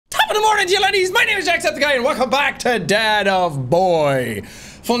morning to you ladies, my name is Jacksepticeye and welcome back to Dad of Boy.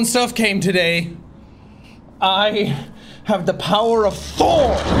 Fun stuff came today. I have the power of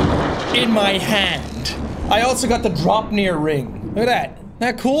Thor in my hand. I also got the Dropnir ring. Look at that. Isn't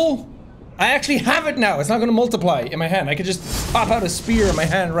that cool? I actually have it now. It's not gonna multiply in my hand. I could just pop out a spear in my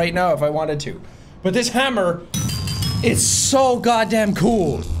hand right now if I wanted to. But this hammer is so goddamn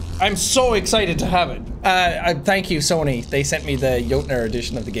cool. I'm so excited to have it. Thank you, Sony. They sent me the Jotner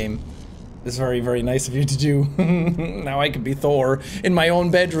edition of the game. It's very, very nice of you to do. Now I can be Thor in my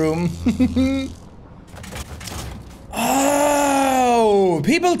own bedroom. Oh,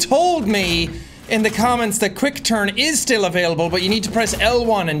 people told me in the comments that quick turn is still available, but you need to press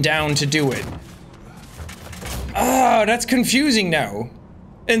L1 and down to do it. Oh, that's confusing now.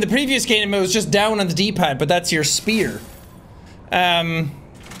 In the previous game, it was just down on the D-pad, but that's your spear.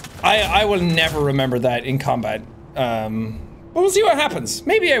 I will never remember that in combat. But we'll see what happens.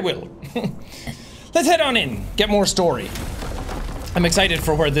 Maybe I will. Let's head on in, get more story. I'm excited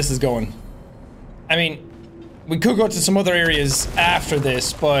for where this is going. I mean, we could go to some other areas after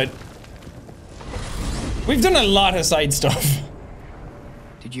this, but we've done a lot of side stuff.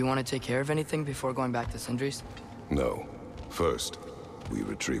 Did you want to take care of anything before going back to Sindri's? No. First, we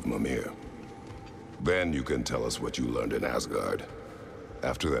retrieve Mimir. Then you can tell us what you learned in Asgard.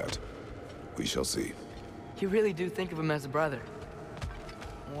 After that, we shall see. You really do think of him as a brother.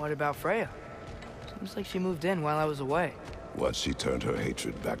 What about Freya? Seems like she moved in while I was away. Once she turned her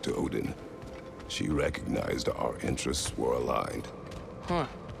hatred back to Odin, she recognized our interests were aligned. Huh.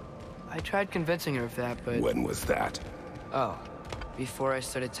 I tried convincing her of that, but... When was that? Oh, before I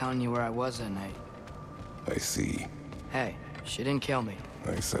started telling you where I was at night. I see. Hey, she didn't kill me.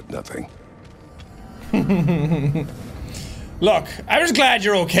 I said nothing. Look, I'm just glad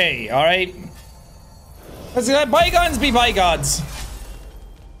you're okay, alright? Let's let bygones be bygones.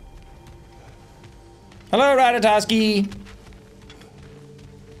 Hello, Ratatoski.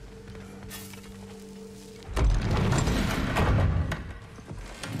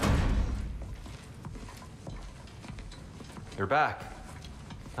 You're back.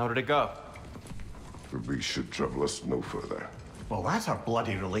 How did it go? The beast should trouble us no further. Well, that's a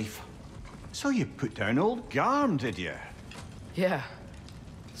bloody relief. So you put down old Garm, did you? Yeah,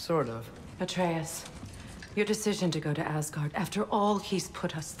 sort of. Atreus, your decision to go to Asgard after all he's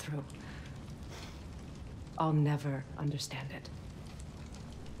put us through. I'll never understand it.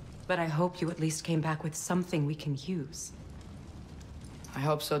 But I hope you at least came back with something we can use. I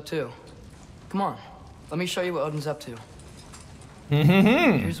hope so too. Come on, let me show you what Odin's up to.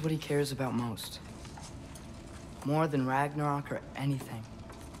 Here's what he cares about most. More than Ragnarok or anything.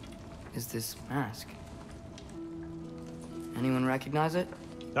 Is this mask. Anyone recognize it?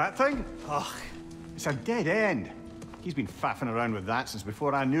 That thing? Ugh, it's a dead end. He's been faffing around with that since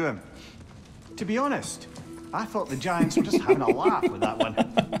before I knew him. To be honest, I thought the giants were just having a laugh with that one.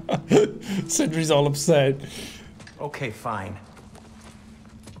 Sindri's all upset. Okay, fine.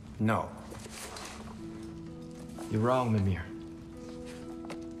 No. You're wrong, Mimir.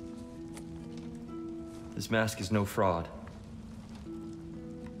 This mask is no fraud.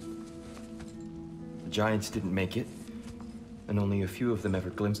 The giants didn't make it, and only a few of them ever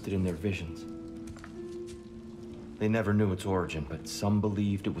glimpsed it in their visions. They never knew its origin, but some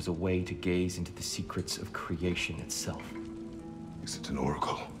believed it was a way to gaze into the secrets of creation itself. Is it an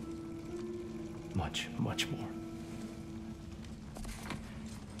oracle? Much, much more.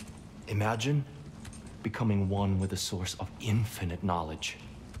 Imagine becoming one with a source of infinite knowledge.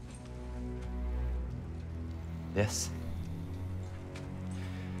 This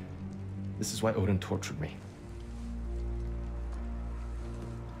is why Odin tortured me.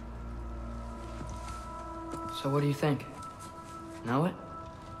 So what do you think? Know it?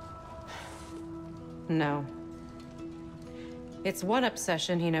 No. It's one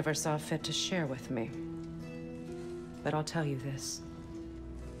obsession he never saw fit to share with me. But I'll tell you this.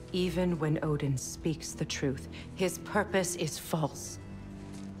 Even when Odin speaks the truth, his purpose is false.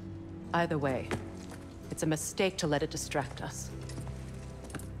 Either way, it's a mistake to let it distract us.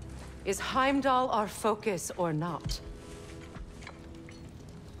 Is Heimdall our focus or not?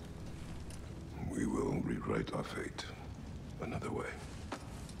 We will rewrite our fate another way.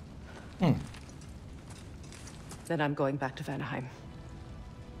 Then I'm going back to Vanaheim.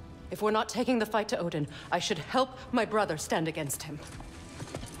 If we're not taking the fight to Odin, I should help my brother stand against him.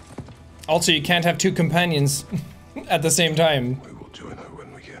 Also, you can't have two companions at the same time. We will join her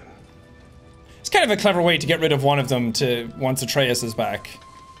when we can. It's kind of a clever way to get rid of one of them to once Atreus is back.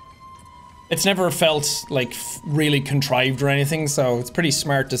 It's never felt like really contrived or anything, so it's pretty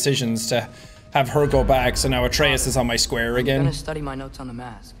smart decisions to have her go back, so now Atreus is on my square again. I'm gonna study my notes on the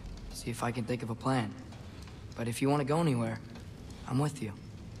mask. See if I can think of a plan. But if you want to go anywhere, I'm with you.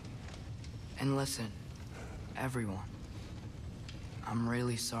 And listen, everyone. I'm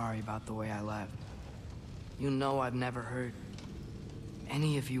really sorry about the way I left. You know I've never hurt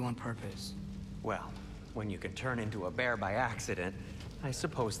any of you on purpose. Well, when you can turn into a bear by accident, I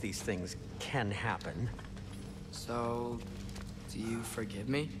suppose these things can happen. So, do you forgive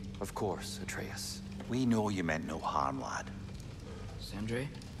me? Of course, Atreus. We know you meant no harm, lad. Sindri?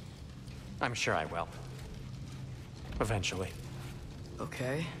 I'm sure I will. Eventually.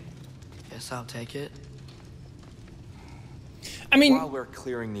 Okay. Guess I'll take it. I mean... While we're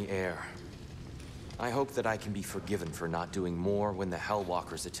clearing the air, I hope that I can be forgiven for not doing more when the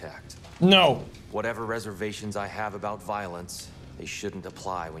Hellwalkers attacked. No. Whatever reservations I have about violence, they shouldn't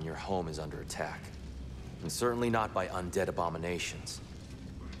apply when your home is under attack. And certainly not by undead abominations.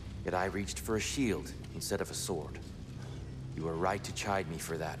 Yet I reached for a shield instead of a sword. You were right to chide me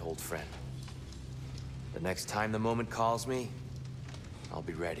for that, old friend. The next time the moment calls me, I'll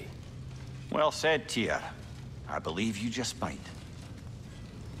be ready. Well said, Tyr. I believe you just might.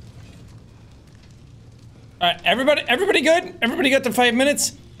 Everybody good? Everybody got the 5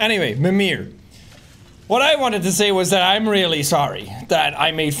 minutes? Anyway, Mimir. What I wanted to say was that I'm really sorry that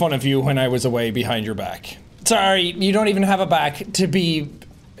I made fun of you when I was away behind your back. Sorry, you don't even have a back to be...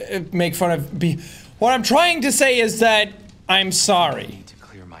 make fun of... What I'm trying to say is that I'm sorry. I need to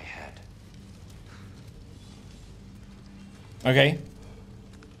clear my head. Okay.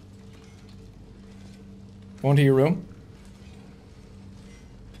 Go into your room.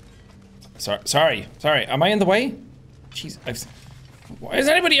 Sorry. Am I in the way? Jeez, why does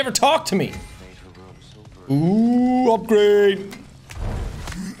anybody ever talk to me? Ooh, upgrade.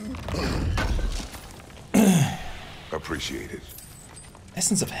 Appreciate it.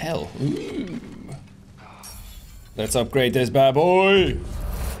 Essence of Hell. Ooh. Let's upgrade this bad boy.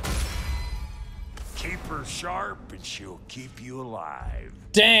 Keep her sharp and she'll keep you alive.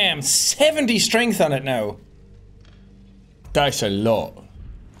 Damn, 70 strength on it now. That's a lot.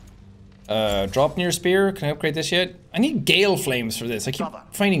 Drop near spear. Can I upgrade this yet? I need gale flames for this. I keep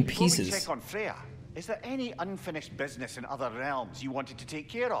finding pieces. Before we check on Freya, is there any unfinished business in other realms you wanted to take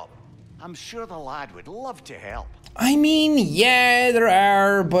care of? I'm sure the lad would love to help. I mean, yeah, there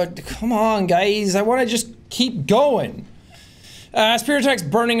are, but come on, guys. I want to just keep going. Spear attacks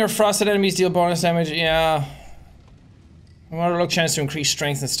burning or frosted enemies deal bonus damage. Yeah. Water look chance to increase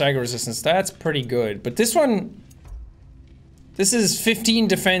strength and stagger resistance. That's pretty good. But this one... This is 15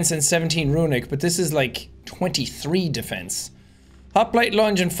 defense and 17 runic, but this is like 23 defense. Hoplite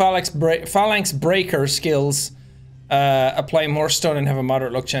lunge and phalanx breaker skills apply more stun and have a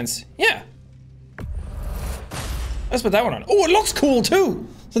moderate luck chance. Yeah. Let's put that one on. Oh, it looks cool too!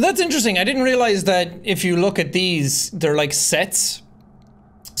 So that's interesting. I didn't realize that if you look at these, they're like sets.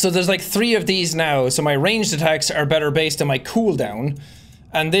 So there's like 3 of these now, so my ranged attacks are better based on my cooldown.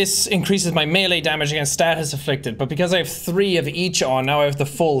 And this increases my melee damage against status afflicted, but because I have 3 of each on, now I have the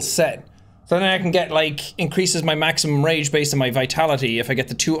full set. So then I can get like, increases my maximum rage based on my vitality. If I get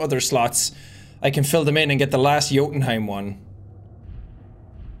the 2 other slots, I can fill them in and get the last Jotunheim one.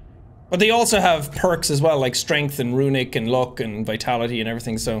 But they also have perks as well, like strength and runic and luck and vitality and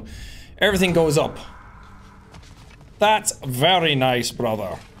everything, so everything goes up. That's very nice,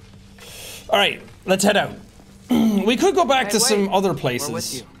 brother. Alright, let's head out. We could go back to some other places. We're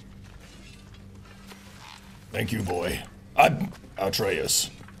with you. Thank you, boy. I'm Atreus.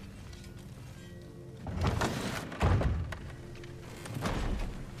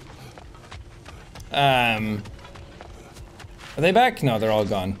 Are they back? No, they're all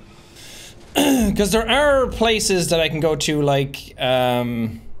gone. Because there are places that I can go to, like,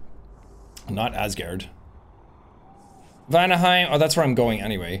 not Asgard. Vanaheim, oh, that's where I'm going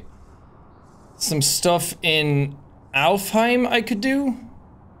anyway. Some stuff in Alfheim I could do.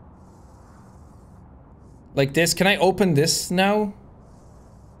 Like this. Can I open this now?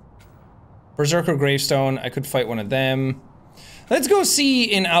 Berserker Gravestone. I could fight one of them. Let's go see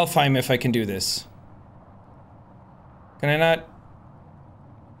in Alfheim if I can do this. Can I not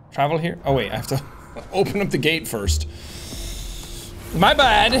travel here? Oh wait, I have to open up the gate first. My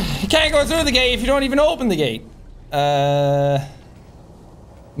bad. You can't go through the gate if you don't even open the gate.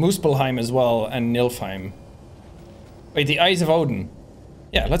 Muspelheim as well, and Nilfheim. Wait, the Eyes of Odin.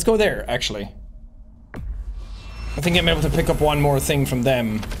 Yeah, let's go there, actually. I think I'm able to pick up one more thing from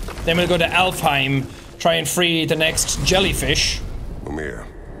them. Then we'll go to Alfheim, try and free the next jellyfish. Mimir,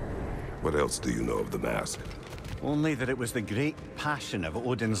 what else do you know of the mask? Only that it was the great passion of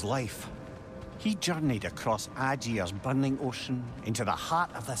Odin's life. He journeyed across Aegir's burning ocean into the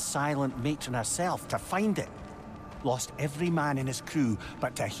heart of the silent matron herself to find it. lost every man in his crew,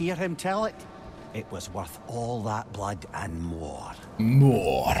 but to hear him tell it, it was worth all that blood and more.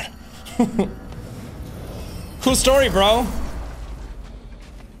 More. Cool story, bro.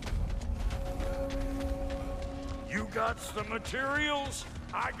 You got the materials?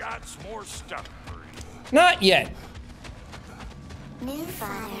 I got some more stuff for you. Not yet. New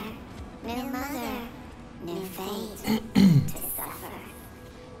father, new mother, new fate to suffer.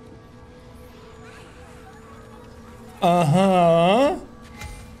 Uh-huh.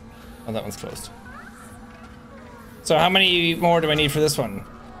 Oh, that one's closed. So how many more do I need for this one?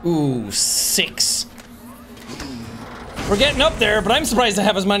 Ooh, 6. We're getting up there, but I'm surprised I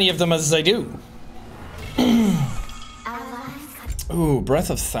have as many of them as I do. Ooh,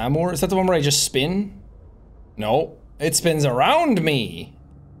 Breath of Thamor? Is that the one where I just spin? No, it spins around me.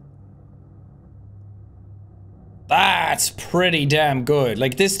 That's pretty damn good.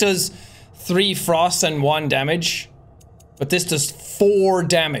 Like, this does 3 frost and 1 damage, but this does 4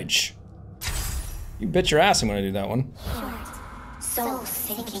 damage. You bet your ass I'm gonna do that one. Short, soul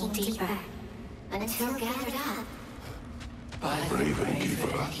sinking deeper, until gathered up. Brave and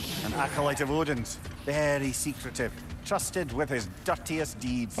keeper. An acolyte of Odin's, very secretive, trusted with his dirtiest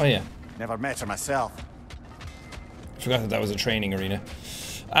deeds. Oh yeah. Never met her myself. Forgot that that was a training arena.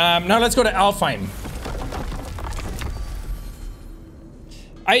 Now let's go to Alfheim.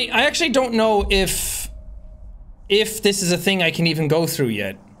 I actually don't know if this is a thing I can even go through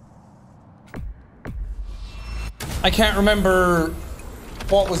yet. I can't remember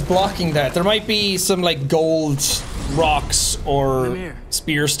what was blocking that. There might be some like gold rocks or Mimir.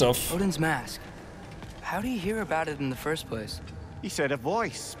 spear stuff. Odin's mask. How do you hear about it in the first place? He said a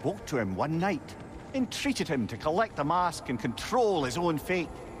voice spoke to him one night, entreated him to collect the mask and control his own fate.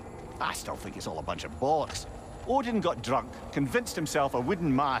 I still think it's all a bunch of bollocks. Odin got drunk, convinced himself a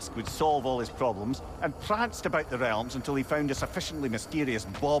wooden mask would solve all his problems, and pranced about the realms until he found a sufficiently mysterious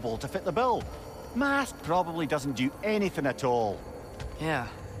bauble to fit the bill. Mask probably doesn't do anything at all. Yeah,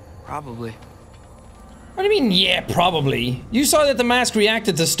 probably. What do you mean, yeah, probably? You saw that the mask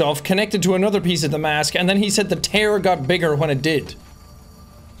reacted to stuff, connected to another piece of the mask, and then he said the tear got bigger when it did.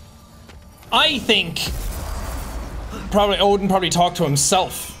 I think Odin probably talked to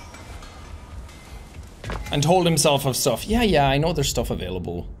himself and told himself of stuff. Yeah, I know there's stuff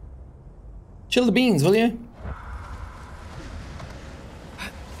available. Chill the beans, will you?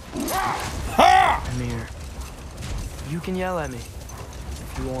 Ha! Amir, you can yell at me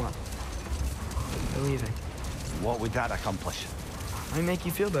if you want. We're leaving. What would that accomplish? Might make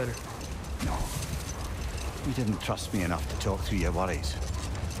you feel better. No. You didn't trust me enough to talk through your worries.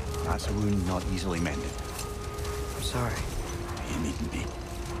 That's a wound not easily mended. I'm sorry. You needn't be.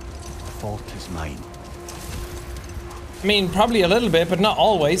 The fault is mine. I mean, probably a little bit, but not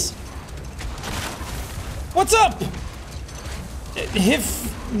always. What's up?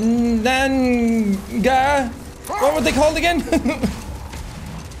 Hifnanga? What were they called again?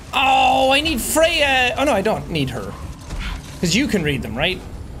 Oh, I need Freya. Oh no, I don't need her. Because you can read them, right?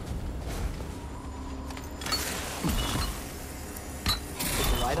 Did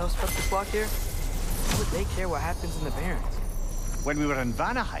the lighthouse put this block here? Why would they care what happens in the Barrens? When we were in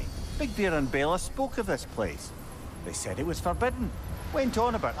Vanaheim, Big Bear and Bela spoke of this place. They said it was forbidden. Went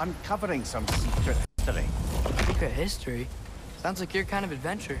on about uncovering some secret history. Secret history? Sounds like your kind of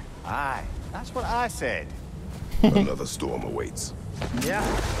adventure. Aye, that's what I said. Another storm awaits. Yeah,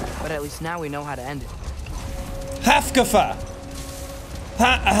 but at least now we know how to end it. Hafkafa.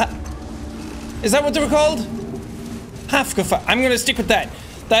 Is that what they were called? Hafkafa. I'm gonna stick with that.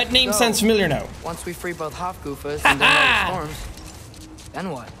 That name sounds familiar now. Once we free both Hofgufas and then all the storms,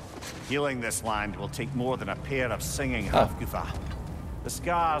 then what? Healing this land will take more than a pair of singing Hafgufa. The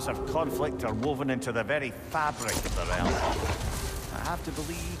scars of conflict are woven into the very fabric of the realm. I have to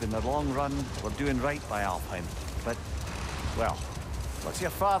believe in the long run we're doing right by Alfheim. But, well, what's your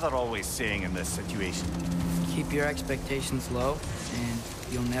father always saying in this situation? Keep your expectations low, and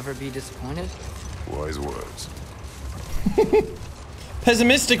you'll never be disappointed? Wise words.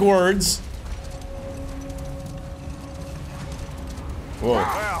 Pessimistic words. Whoa.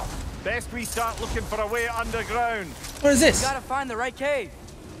 Well, best we start looking for a way underground. What is this? We gotta find the right cave.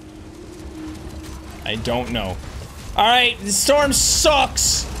 I don't know. Alright, the storm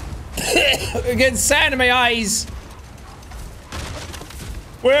sucks. Getting sand in my eyes.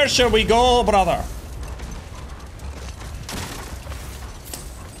 Where shall we go, brother?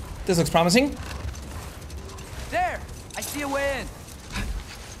 This looks promising. There! I see a way in.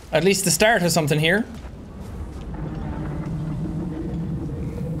 At least the start has something here.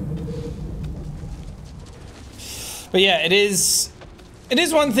 But yeah, it is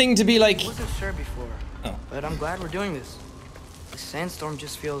one thing to be like... I wasn't sure before. Oh. but I'm glad we're doing this. The sandstorm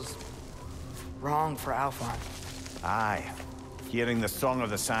just feels wrong for Alfheim. Aye. Hearing the Song of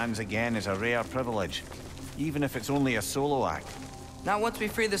the Sands again is a rare privilege, even if it's only a solo act. Not once we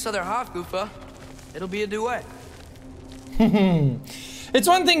free this other Hofgufa, it'll be a duet. It's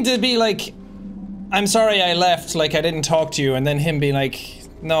one thing to be like, I'm sorry I left, like I didn't talk to you, and then him being like,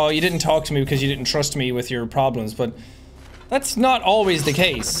 no, you didn't talk to me because you didn't trust me with your problems, but that's not always the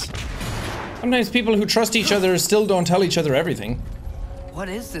case. Sometimes people who trust each other still don't tell each other everything. What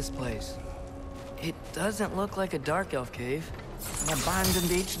is this place? It doesn't look like a dark elf cave. An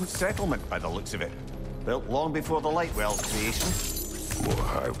abandoned ancient settlement by the looks of it. Built long before the Lightwell's creation. More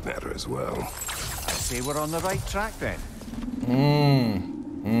hive matter as well. I'd say we're on the right track then.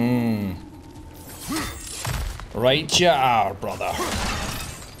 Right you are, brother.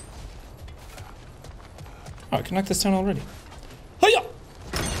 Oh, I can knock this down already. Hiya!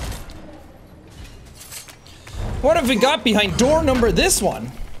 What have we got behind door number this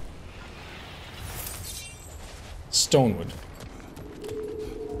one? Stonewood.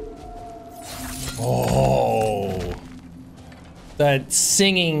 Oh. That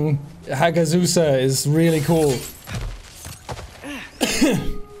singing Hagazusa is really cool.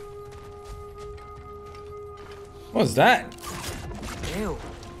 What was that? Ew.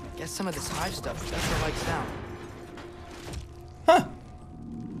 Guess some of this hive stuff shuts our lights down. Huh.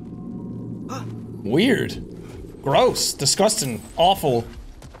 Weird. Gross. Disgusting. Awful.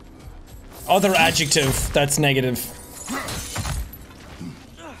 Other adjective that's negative.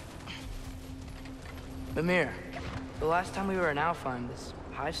 Mimir, the last time we were in Alfheim, this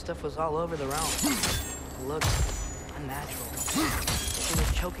hive stuff was all over the realm. It looked unnatural. It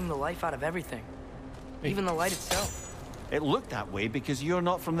was choking the life out of everything. Even the light itself. It looked that way because you're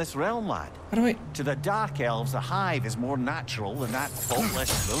not from this realm, lad. How do I... To the Dark Elves, a hive is more natural than that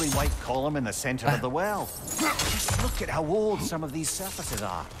faultless, lily white column in the center of the well. Just look at how old some of these surfaces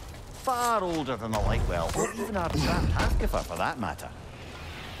are. Far older than the Lightwell, or even our trapped Hafgifa for that matter.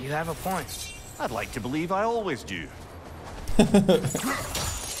 You have a point. I'd like to believe I always do.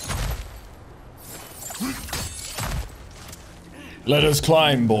 Let us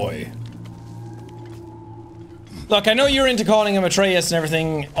climb, boy. Look, I know you're into calling him Atreus and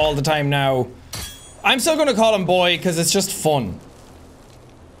everything all the time now. I'm still gonna call him boy because it's just fun.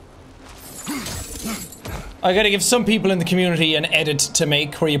 I gotta give some people in the community an edit to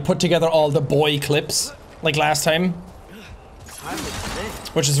make where you put together all the boy clips, like last time.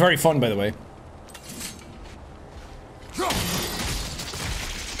 Which is very fun, by the way.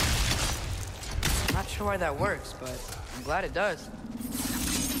 I'm not sure why that works, but I'm glad it does.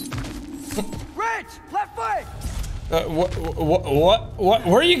 Rich! Left foot! What?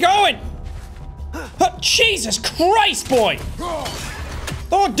 Where are you going? Jesus Christ, boy!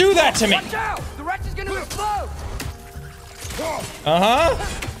 Don't do that to me! Watch out! The wretch is gonna explode!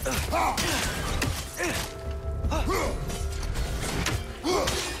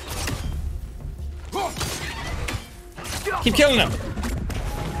 Keep killing him.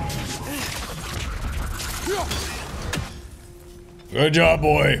 Good job,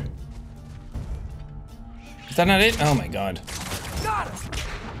 boy. Is that not it? Oh my god.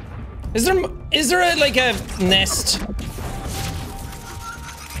 Is there a, like a nest?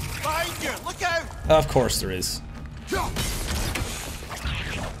 Behind you! Look out! Of course there is.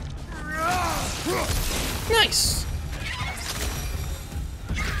 Nice.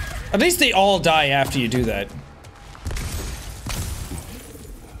 At least they all die after you do that.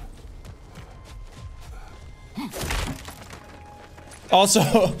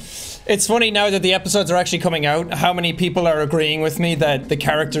 Also, it's funny now that the episodes are actually coming out, how many people are agreeing with me that the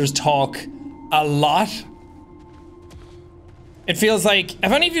characters talk a lot. It feels like,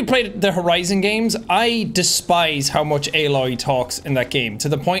 have any of you played the Horizon games? I despise how much Aloy talks in that game, to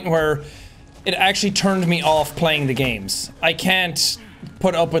the point where it actually turned me off playing the games. I can't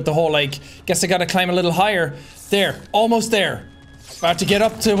put up with the whole, like, guess I gotta climb a little higher. There, almost there. About to get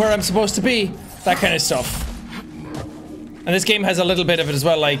up to where I'm supposed to be. That kind of stuff. And this game has a little bit of it as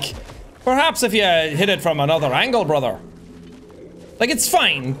well, like, perhaps if you hit it from another angle, brother. Like, it's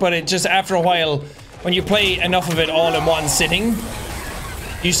fine, but it just, after a while, when you play enough of it all in one sitting,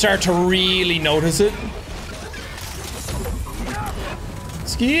 you start to really notice it.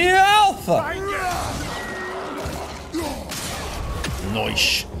 Ski Alpha!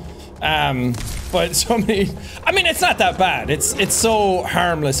 Nice. But so many, I mean, it's not that bad. It's so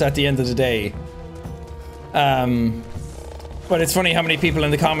harmless at the end of the day. But it's funny how many people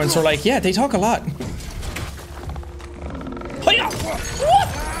in the comments are like, yeah, they talk a lot. Hiya!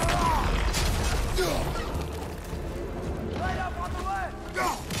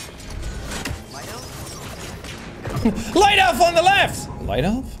 Light elf on the left! Light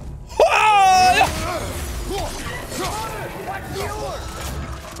elf?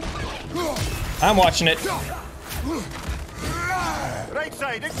 I'm watching it. Right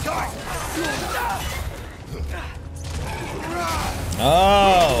side, it's coming.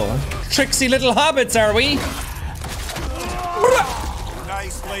 Oh, tricksy little hobbits, are we?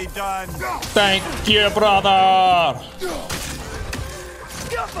 Nicely done. Thank you, brother.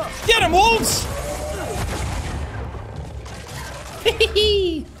 Get him, wolves!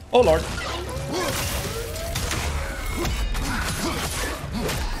 Oh lord.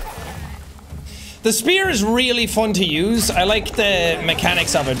 The spear is really fun to use. I like the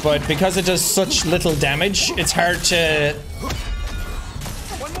mechanics of it, but because it does such little damage, it's hard to...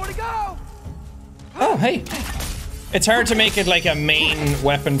 One more to go! Oh, hey. It's hard to make it like a main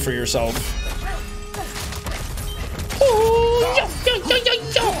weapon for yourself.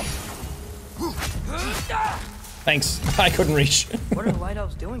 Thanks. I couldn't reach. What are the light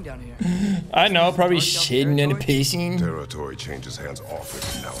elves doing down here? I don't know, probably shitting and pissing. Territory changes hands often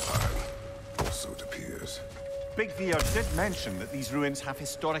in Alheim. So it appears. Big Veer did mention that these ruins have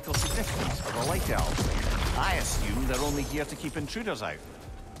historical significance for the Light Elves. I assume they're only here to keep intruders out.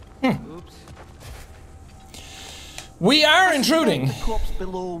 Oops. We are intruding. The corpse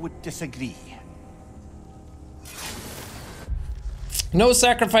below would disagree. No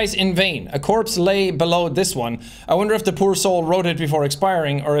sacrifice in vain. A corpse lay below this one. I wonder if the poor soul wrote it before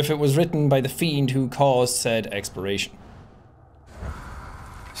expiring, or if it was written by the fiend who caused said expiration.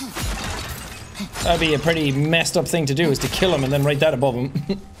 That'd be a pretty messed up thing to do, is to kill him and then write that above him.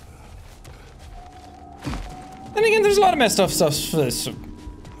 Then again, there's a lot of messed up stuff for this.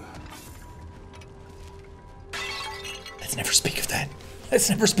 Let's never speak of that. Let's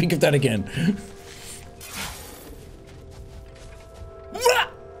never speak of that again.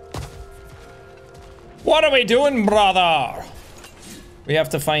 What are we doing, brother? We have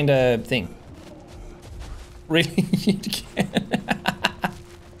to find a thing. Really?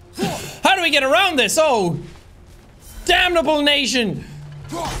 How do we get around this? Oh, damnable nation!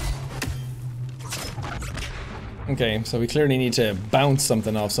 Okay, so we clearly need to bounce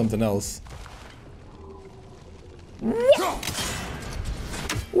something off something else.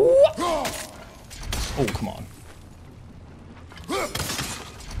 Oh, come on.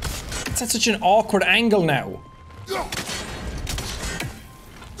 It's at such an awkward angle now.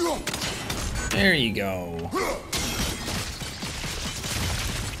 There you go.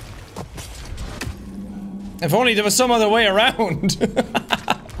 If only there was some other way around.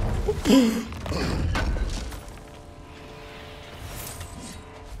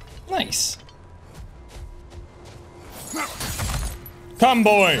 Nice. Come,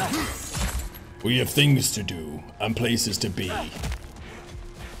 boy. We have things to do and places to be.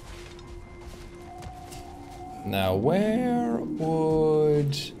 Now, where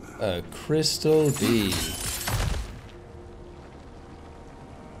would a crystal be?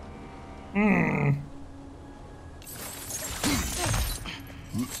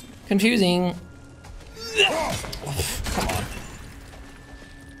 Confusing. Come on.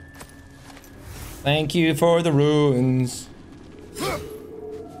 Thank you for the ruins.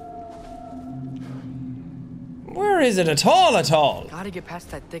 Where is it at all, at all? Gotta get past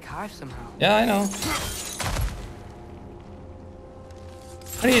that thick hive somehow. Yeah, I know.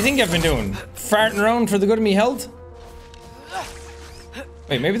 What do you think I've been doing? Farting around for the good of me health?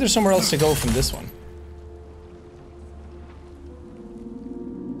 Wait, maybe there's somewhere else to go from this one.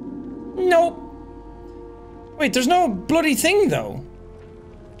 Nope. Wait, there's no bloody thing though.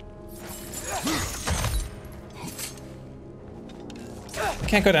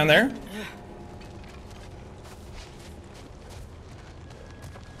 Can't go down there.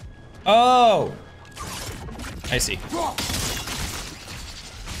 Oh. I see.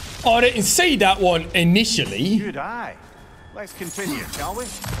 Oh, I didn't see that one initially. Good eye. Let's continue, shall we?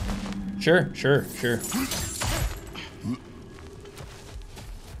 Sure.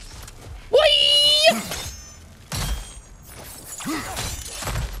 Whee!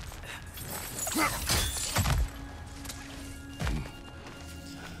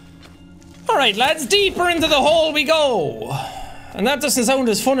 All right, lads, deeper into the hole we go. And that doesn't sound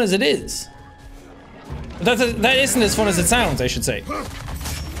as fun as it is. That isn't as fun as it sounds, I should say.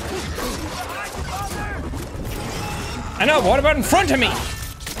 I know, but what about in front of me?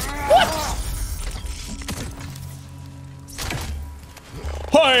 What?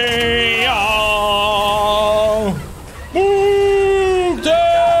 Hi-ya! Move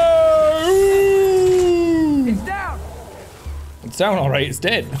down! It's down! It's down, alright, it's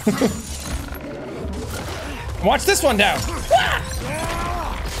dead. Watch this one down!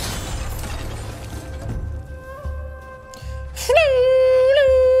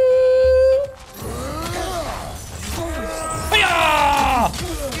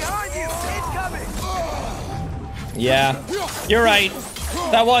 Yeah, you're right.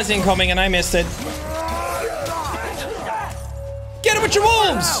 That was incoming and I missed it. Get him with your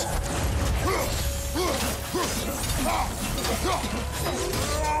wolves!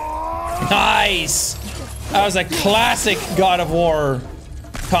 Nice! That was a classic God of War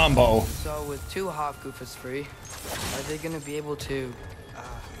combo. So with 2 Hofgufas free, are they gonna be able to,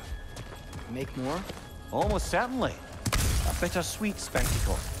 make more? Almost certainly. A bittersweet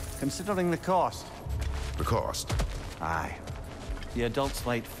spectacle, considering the cost. The cost? Aye. The adult's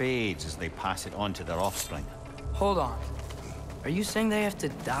light fades as they pass it on to their offspring. Hold on. Are you saying they have to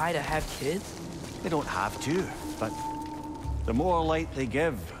die to have kids? They don't have to, but the more light they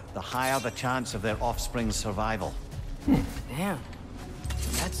give, the higher the chance of their offspring's survival. Damn.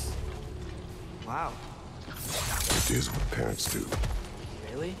 That's... wow. It is what parents do.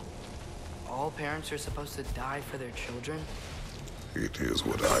 Really? All parents are supposed to die for their children? It is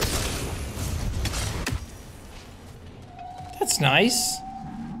what I do. That's nice.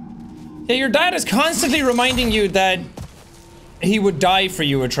 Yeah, your dad is constantly reminding you that he would die for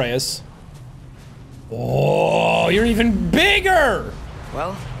you, Atreus. Oh, you're even bigger!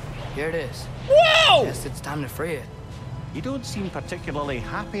 Well, here it is. Whoa! Guess it's time to free it. You don't seem particularly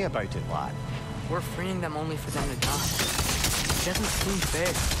happy about it, lad. We're freeing them only for them to die. It doesn't seem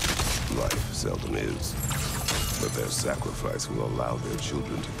fair. Life seldom is. But their sacrifice will allow their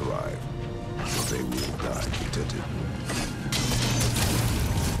children to thrive. But they will die contented.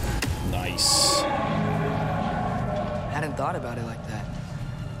 Nice. I hadn't thought about it like that.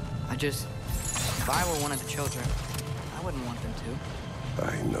 If I were one of the children, I wouldn't want them to.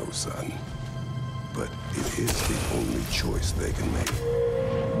 I know, son. But it is the only choice they can make.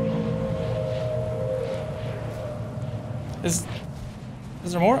 Is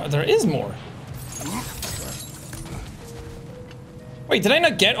there more? There is more. Wait, did I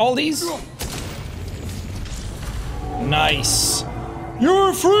not get all these? Nice.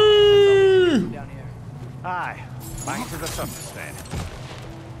 You're free! Down here. Aye. Back to the surface then.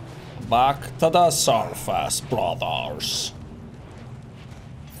 Back to the surface, brothers.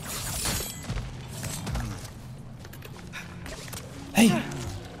 Hey!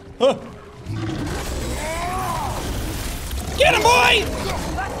 Get him, boy!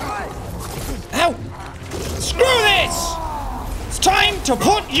 Ow! Screw this! It's time to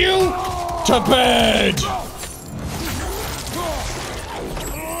put you to bed!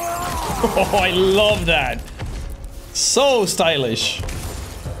 Oh, I love that. So stylish.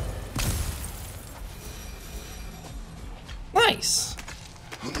 Nice.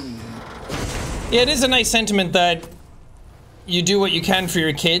 Yeah, it is a nice sentiment that you do what you can for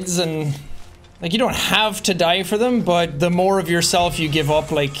your kids, and like you don't have to die for them, but the more of yourself you give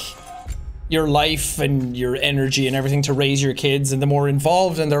up, like your life and your energy and everything to raise your kids, and the more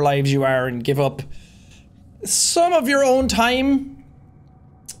involved in their lives you are and give up some of your own time,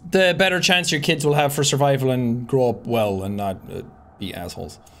 the better chance your kids will have for survival and grow up well and not be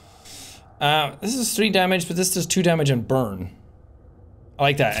assholes. This is 3 damage, but this does 2 damage and burn. I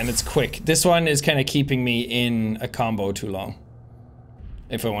like that, and it's quick. This one is kind of keeping me in a combo too long,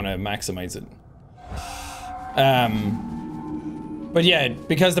 if I want to maximize it. But yeah,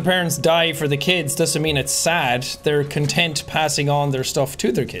 because the parents die for the kids doesn't mean it's sad. They're content passing on their stuff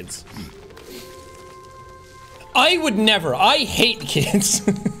to their kids. I would never. I hate kids.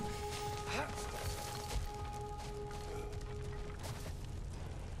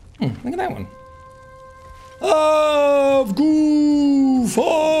 Look at that one. Of Goofa!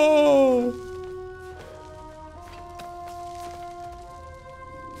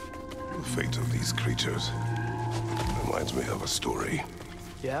 The fate of these creatures reminds me of a story.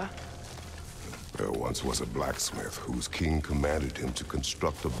 Yeah? There once was a blacksmith whose king commanded him to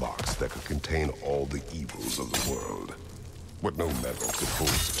construct a box that could contain all the evils of the world. But no metal could hold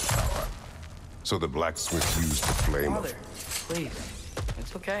such power. So the blacksmith used the flame Father, please.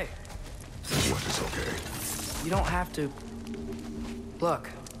 It's okay. What is okay? You don't have to... Look,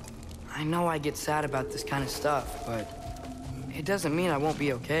 I know I get sad about this kind of stuff, but it doesn't mean I won't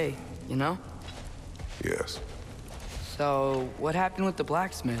be okay, you know? Yes. So, what happened with the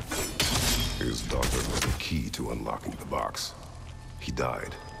blacksmith? His daughter was the key to unlocking the box. He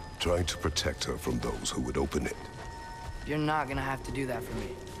died, trying to protect her from those who would open it. You're not gonna have to do that for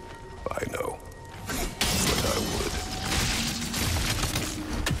me. I know. But I would.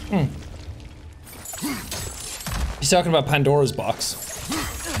 He's talking about Pandora's box.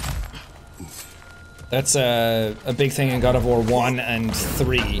 That's a big thing in God of War 1 and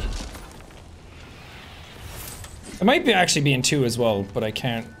 3. It might be actually be in 2 as well, but I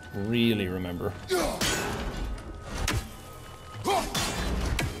can't really remember.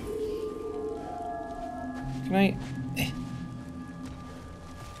 Can I?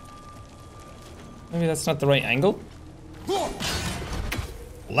 Maybe that's not the right angle? Well,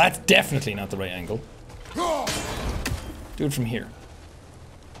 that's definitely not the right angle. Do it from here.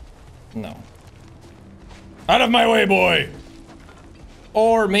 No. Out of my way, boy!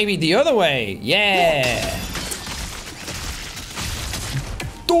 Or maybe the other way. Yeah!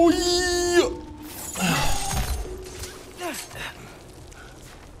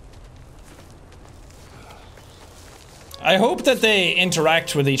 I hope that they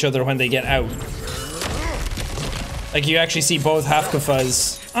interact with each other when they get out. Like you actually see both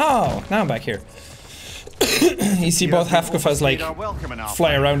Hafkafas. Oh, now I'm back here. You see both Hafkafas like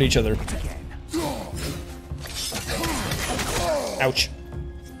fly around each other. Ouch.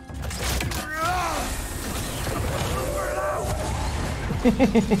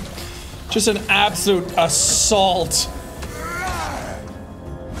 Just an absolute assault.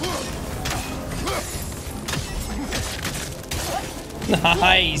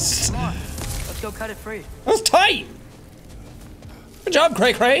 Nice. Come on, let's go cut it free. That was tight. Good job,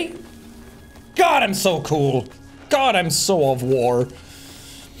 Cray Cray. God, I'm so cool. God, I'm so of war.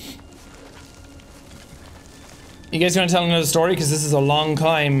 You guys gonna tell another story? Because this is a long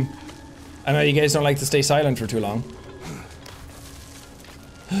time. I know you guys don't like to stay silent for too long.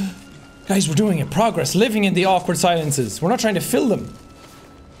 Guys, we're doing it. Progress. Living in the awkward silences. We're not trying to fill them.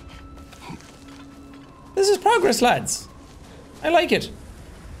 This is progress, lads. I like it.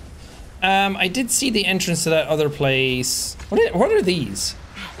 I did see the entrance to that other place. What are these?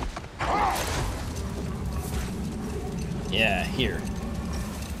 Yeah, here.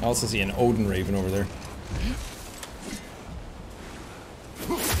 I also see an Odin Raven over there.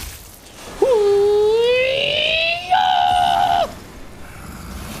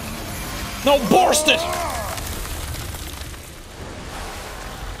 No, burst it!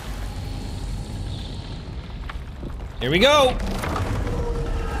 Here we go!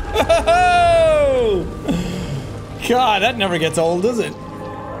 God, that never gets old, does it?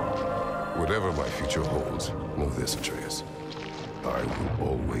 Whatever my future holds, know this, Atreus. I will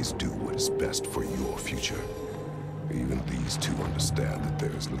always do what is best for your future. Even these two understand that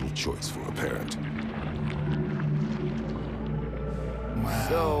there is little choice for a parent. Wow.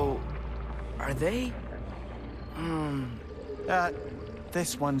 So, are they?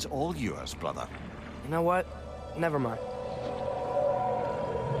 This one's all yours, brother. You know what? Never mind.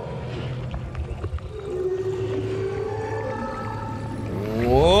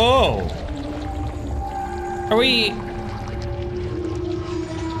 Whoa! Are we?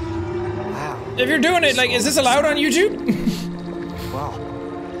 Wow. If you're doing it, like, is this allowed on YouTube? Wow.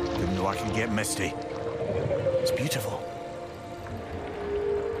 Didn't know I could get misty. It's beautiful.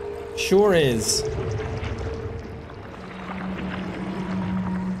 Sure is.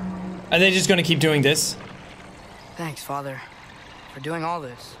 Are they just gonna keep doing this? Thanks, Father, for doing all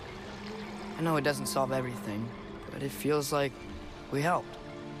this. I know it doesn't solve everything, but it feels like we helped.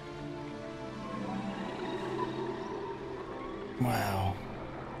 Wow.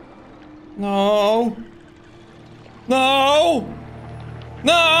 No. No.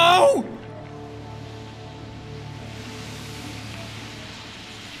 No.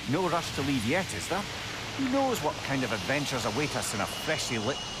 No rush to leave yet, is there? Who knows what kind of adventures await us in a freshly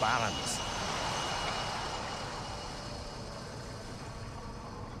lit barrens?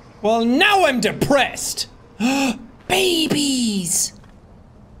 Well, now I'm depressed. Babies.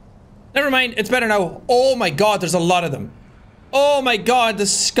 Never mind, it's better now. Oh my god, there's a lot of them. Oh my god, the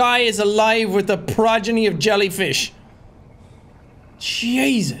sky is alive with the progeny of jellyfish.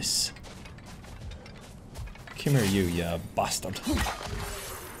 Jesus. Come here, you bastard.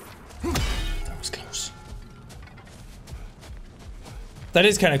 That was close. That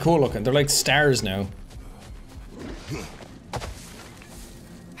is kind of cool looking. They're like stars now.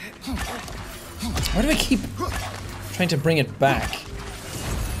 Why do I keep trying to bring it back?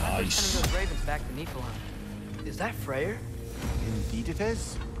 Nice. Those ravens back to Niflheim. Is that Freyr? Indeed it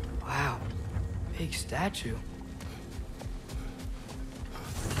is. Wow. Big statue.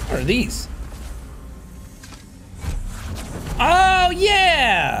 What are these? Oh,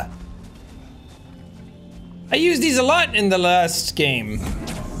 yeah! I used these a lot in the last game.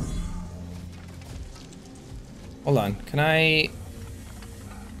 Hold on, can I...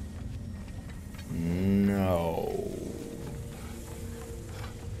 No.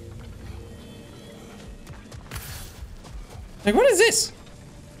 Like, what is this?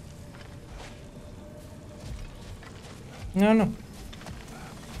 No.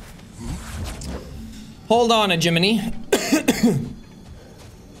 Hold on, Jiminy.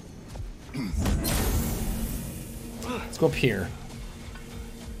 Let's go up here.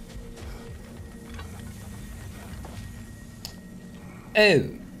 Oh.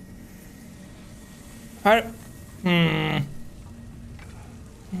 How...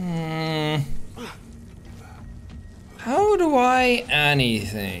 How do I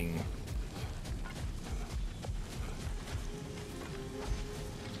anything?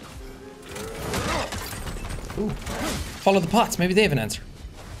 Ooh. Follow the pots, maybe they have an answer.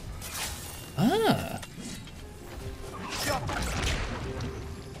 Ah.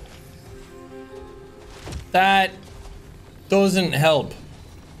 That doesn't help.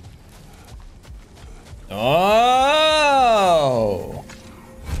 Oh.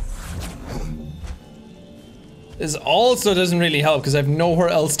 This also doesn't really help because I have nowhere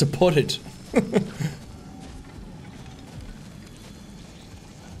else to put it. Put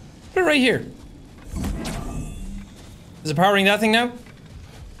it right here. Is it powering that thing now?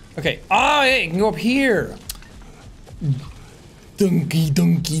 Okay. Oh, yeah, it can go up here.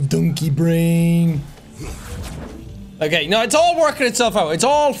 Donkey brain. Okay, no, it's all working itself out. It's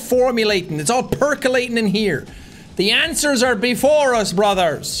all formulating. It's all percolating in here. The answers are before us,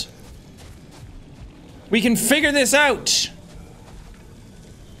 brothers. We can figure this out.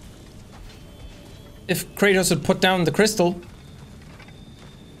 If Kratos had put down the crystal.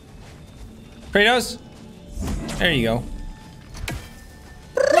 Kratos? There you go.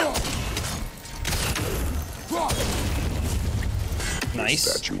 Nice.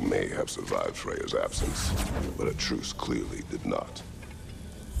 The statue may have survived Freya's absence, but Atreus clearly did not.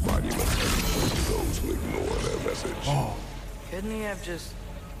 Monuments are to those who ignore their message. Oh. Couldn't he have just,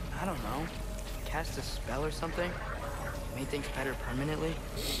 I don't know, cast a spell or something? Made things better permanently?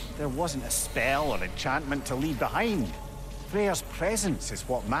 There wasn't a spell or enchantment to leave behind. Freya's presence is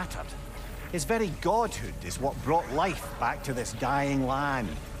what mattered. His very godhood is what brought life back to this dying land.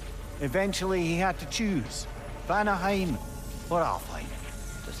 Eventually he had to choose. Vanaheim or Alfheim.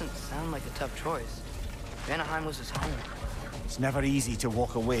 Doesn't sound like a tough choice. Vanaheim was his home. It's never easy to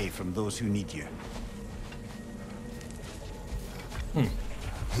walk away from those who need you.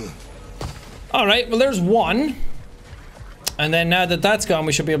 Alright, well there's one. And then now that that's gone,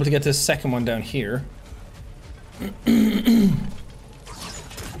 we should be able to get this second one down here.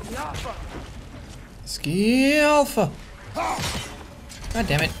 Skilfa. God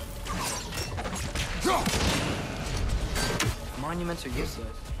damn it. Monuments are useless.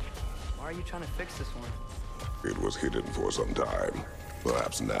 Why are you trying to fix this one? It was hidden for some time.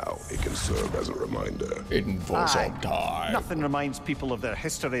 Perhaps now it can serve as a reminder. Hidden for some time. Nothing reminds people of their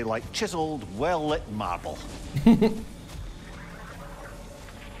history like chiseled, well-lit marble.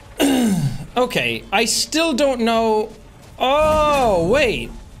 Okay, I still don't know. Oh,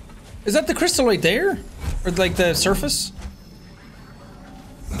 wait. Is that the crystal right there? Or like the surface?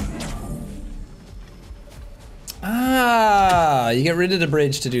 Ah, you get rid of the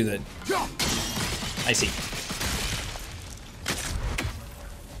bridge to do that. I see.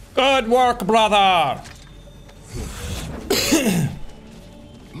 Good work, brother.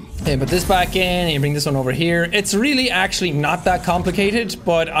 Okay, put this back in, and you bring this one over here. It's really actually not that complicated,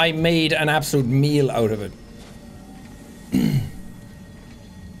 but I made an absolute meal out of it.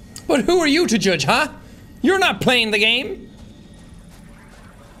 But who are you to judge, huh? You're not playing the game.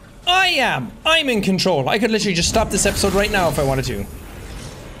 I am. I'm in control. I could literally just stop this episode right now if I wanted to.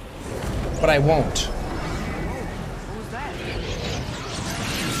 But I won't. What was that?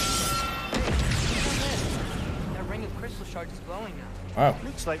 That ring of crystal shards is glowing now. Wow.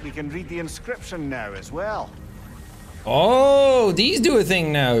 Looks like we can read the inscription now as well. Oh, these do a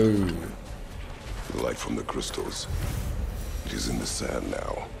thing now. The light from the crystals. It is in the sand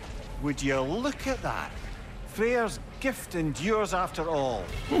now. Would you look at that? Freyr's gift endures after all.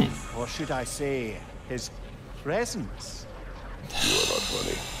 Or should I say, his presence? You are not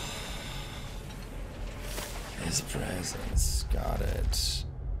funny. His presence. Got it.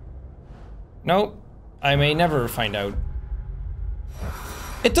 Nope. I may never find out.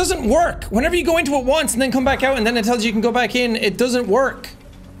 It doesn't work. Whenever you go into it once and then come back out and then it tells you can go back in, it doesn't work.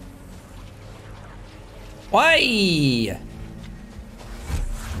 Why?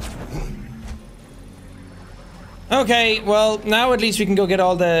 Okay, well, now at least we can go get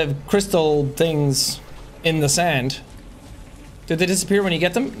all the crystal things in the sand. Did they disappear when you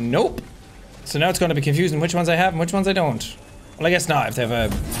get them? Nope. So now it's going to be confusing which ones I have and which ones I don't. Well, I guess not if they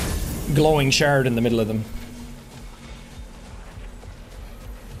have a glowing shard in the middle of them.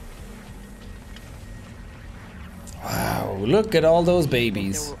 Wow, look at all those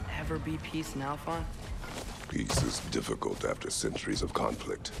babies. There will ever be peace in Alfheim? Peace is difficult after centuries of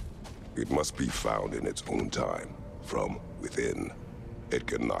conflict. It must be found in its own time, from within. It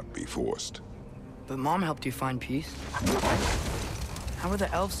cannot be forced. But Mom helped you find peace. How are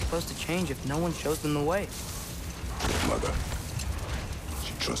the elves supposed to change if no one shows them the way? Mother,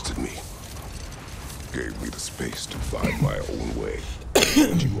 trusted me. Gave me the space to find my own way.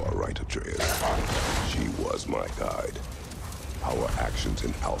 But you are right, Atreus. She was my guide. Our actions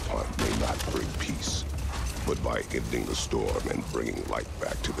in Alfheim may not bring peace, but by ending the storm and bringing light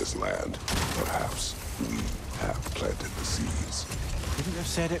back to this land, perhaps we have planted the seeds. Couldn't have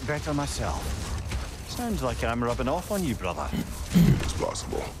said it better myself. Sounds like I'm rubbing off on you, brother. It's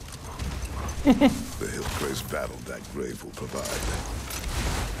possible. The Hillcrest battle that grave will provide.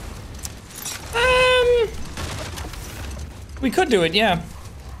 We could do it, yeah.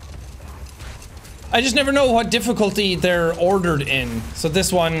 I just never know what difficulty they're ordered in. So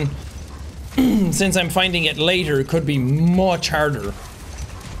this one, since I'm finding it later, could be much harder.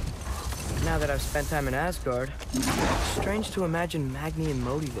 Now that I've spent time in Asgard, it's strange to imagine Magni and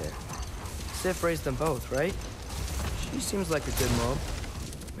Modi there. Sif raised them both, right? She seems like a good mom.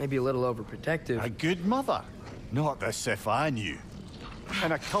 Maybe a little overprotective. A good mother? Not the Sif I knew.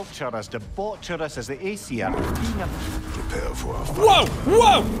 And a culture as debaucherous as the Aesir. Prepare for a fight. Whoa!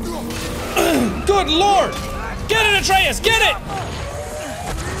 Whoa! Good lord! Get it, Atreus! Get it!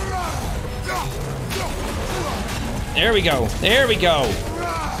 There we go. There we go.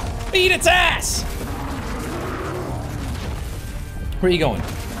 Beat its ass! Where are you going?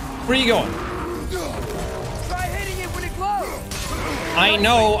 Where are you going? Try hitting it when it glows! I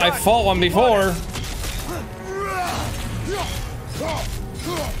know, I fought one before.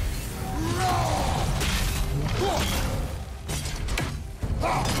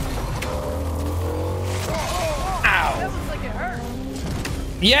 Ow! That looks like it hurt.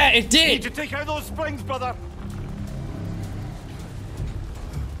 Yeah, it did. Need to take out those springs, brother.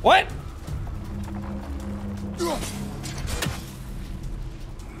 What?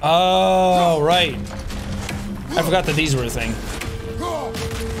 Oh, right. I forgot that these were a thing.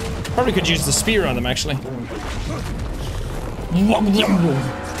 Probably could use the spear on them, actually.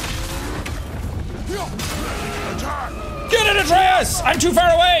 Get it, Atreus! I'm too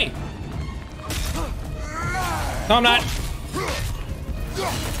far away! No, I'm not.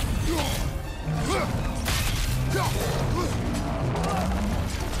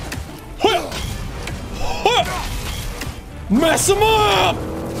 Mess him up!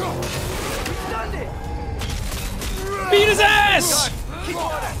 Beat his ass!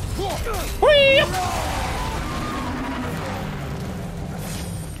 Whee!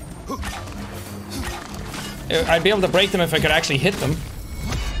 I'd be able to break them if I could actually hit them.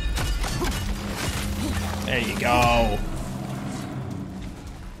 There you go.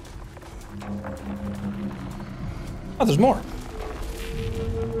 Oh, there's more.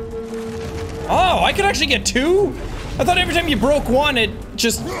 Oh, I could actually get two? I thought every time you broke one, it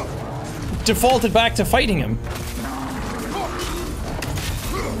just defaulted back to fighting him.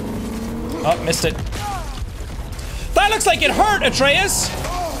 Oh, missed it. That looks like it hurt, Atreus!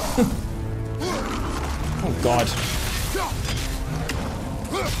 Oh, God.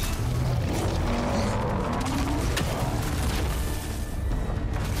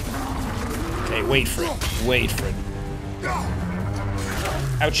 Okay, wait for it. Wait for it.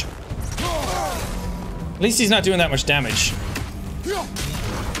 Ouch. At least he's not doing that much damage.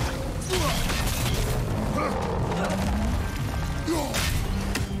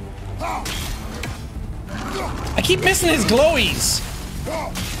 I keep missing his glowies.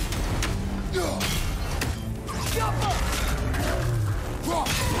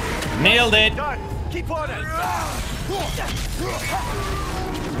 Nailed it. Keep on it.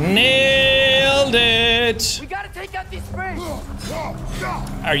 Nailed it. We gotta take out these springs.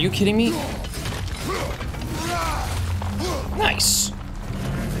 Are you kidding me? Nice.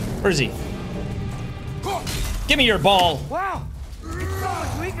 Where is he? Give me your ball. Wow, it's so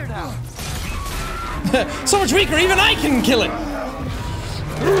much weaker now. So much weaker, even I can kill it.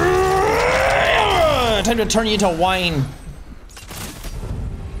 Time to turn you into wine.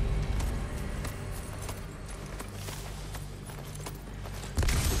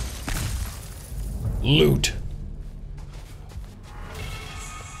 Loot.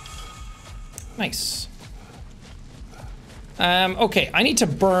 Nice. Okay, I need to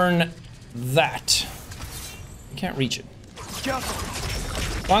burn that. I can't reach it.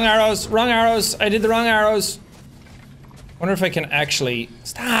 Wrong arrows, wrong arrows. I did the wrong arrows. Wonder if I can actually...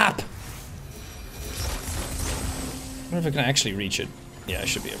 Stop! Wonder if I can actually reach it. Yeah, I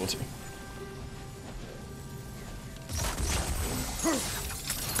should be able to.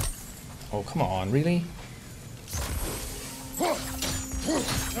 Oh, come on, really?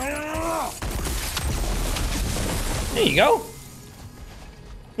 There you go.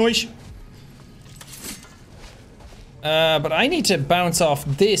 Nice. But I need to bounce off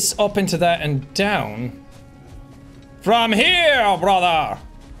this up into that and down. From here, brother!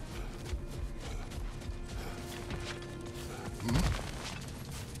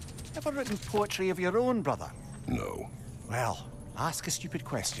 ever written poetry of your own, brother? No. Well, ask a stupid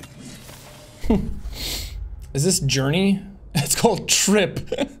question. Is this Journey? It's called Trip.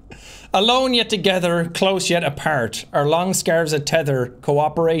 Alone yet together, close yet apart. Our long scarves a tether,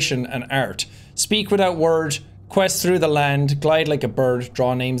 cooperation and art. Speak without word, quest through the land, glide like a bird,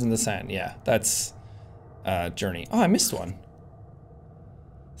 draw names in the sand. Yeah, that's Journey. Oh, I missed one.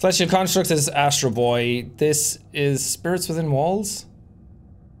 Celestial Constructs is Astro Boy. This is Spirits Within Walls?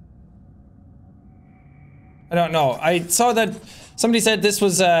 I don't know. I saw that somebody said this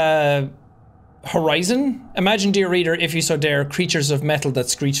was Horizon? Imagine, dear reader, if you so dare, creatures of metal that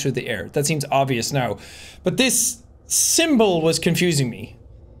screech through the air. That seems obvious now. But this symbol was confusing me.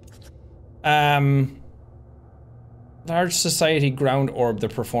 Large Society Ground Orb, the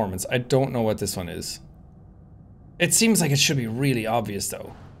performance. I don't know what this one is. It seems like it should be really obvious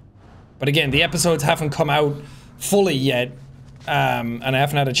though. But again, the episodes haven't come out fully yet. And I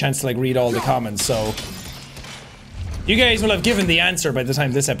haven't had a chance to like read all the comments, so you guys will have given the answer by the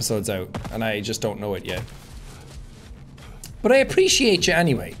time this episode's out, and I just don't know it yet. But I appreciate you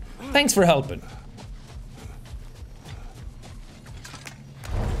anyway. Thanks for helping.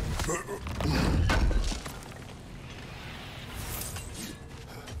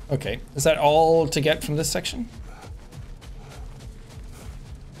 Okay, is that all to get from this section?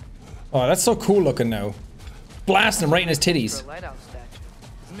 Oh, that's so cool looking now. Blasting him right in his titties.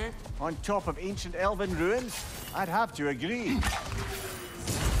 On top of ancient elven ruins? I'd have to agree.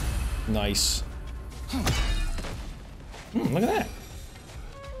 Nice. Look at that.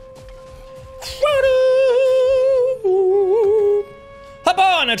 Hop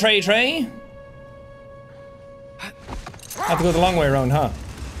on, a tray. Have to go the long way around, huh?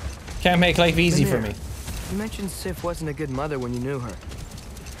 Can't make life easy for me. You mentioned Sif wasn't a good mother when you knew her.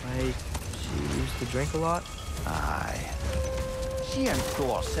 Like, she used to drink a lot? Aye. She and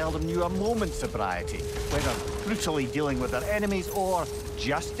Thor seldom knew a moment's sobriety, whether brutally dealing with their enemies or,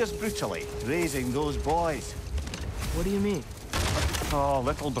 just as brutally, raising those boys. What do you mean? Oh,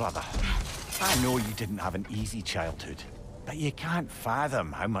 little brother. I know you didn't have an easy childhood, but you can't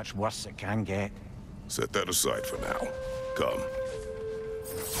fathom how much worse it can get. Set that aside for now. Come.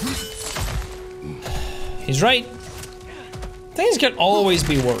 He's right. Things can always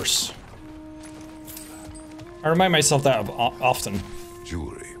be worse. I remind myself that often.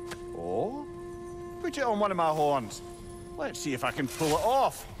 Jewelry. Oh? Put it on one of my horns. Let's see if I can pull it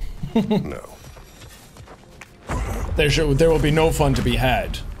off. No. There will be no fun to be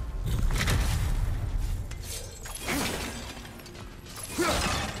had.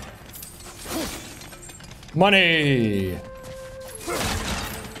 Money!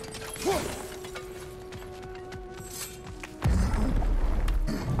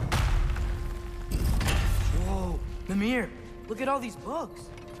 Whoa, Mimir, look at all these books.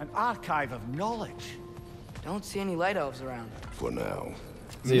 An archive of knowledge. Don't see any light elves around. For now.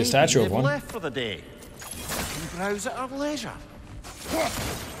 Is he a statue of one? Left for the day. We can browse at our leisure.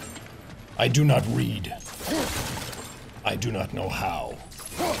 I do not read. I do not know how.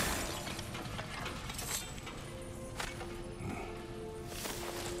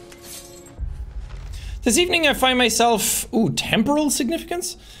 This evening I find myself, temporal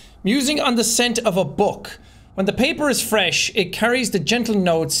significance? Musing on the scent of a book. When the paper is fresh, it carries the gentle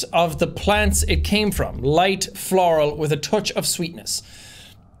notes of the plants it came from. Light, floral, with a touch of sweetness.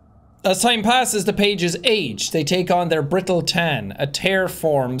 As time passes, the pages age. They take on their brittle tan. A tear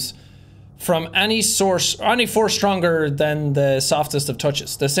forms from any force stronger than the softest of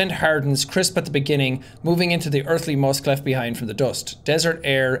touches. The scent hardens, crisp at the beginning, moving into the earthly musk left behind from the dust. Desert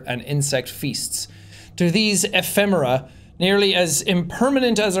air and insect feasts. To these ephemera, nearly as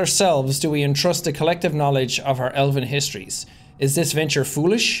impermanent as ourselves, do we entrust the collective knowledge of our elven histories. Is this venture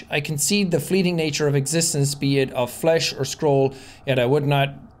foolish? I concede the fleeting nature of existence, be it of flesh or scroll, yet I would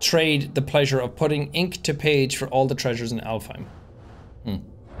not trade the pleasure of putting ink to page for all the treasures in Alfheim.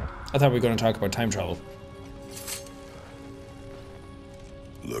 I thought we were going to talk about time travel.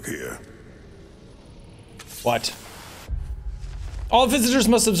 Look here. What? All visitors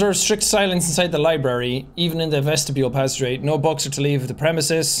must observe strict silence inside the library, even in the vestibule passageway. No books are to leave the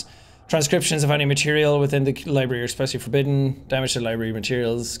premises. Transcriptions of any material within the library are especially forbidden. Damage to library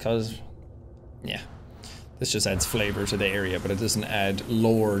materials cause... yeah. This just adds flavor to the area, but it doesn't add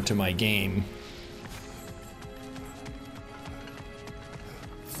lore to my game.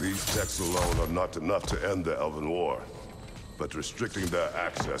 These texts alone are not enough to end the Elven War. But restricting their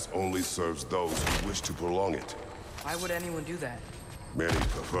access only serves those who wish to prolong it. Why would anyone do that? Many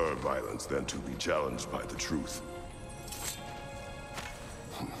prefer violence than to be challenged by the truth.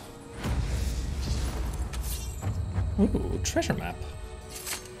 Ooh, treasure map.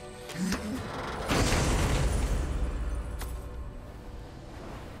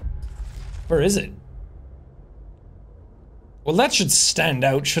 Where is it? Well, that should stand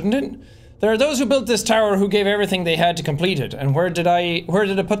out, shouldn't it? There are those who built this tower who gave everything they had to complete it. And where did I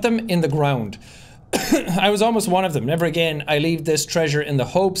put them? In the ground. I was almost one of them. Never again. I leave this treasure in the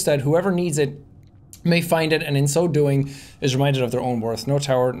hopes that whoever needs it may find it, and in so doing is reminded of their own worth. No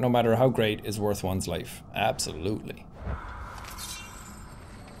tower, no matter how great, is worth one's life. Absolutely.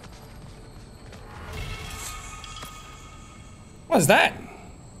 What is that?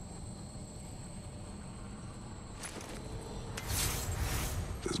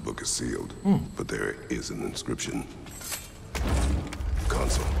 This book is sealed, but there is an inscription.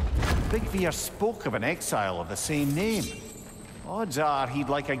 Console. Big Veer spoke of an exile of the same name. Odds are he'd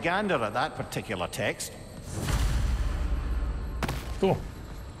like a gander at that particular text. Cool.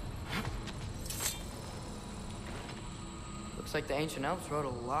 Looks like the ancient elves wrote a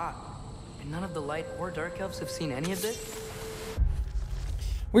lot. And none of the light or dark elves have seen any of this?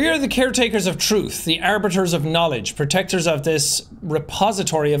 We are the caretakers of truth, the arbiters of knowledge, protectors of this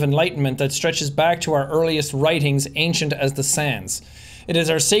repository of enlightenment that stretches back to our earliest writings, ancient as the sands. It is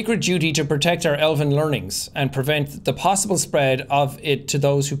our sacred duty to protect our elven learnings and prevent the possible spread of it to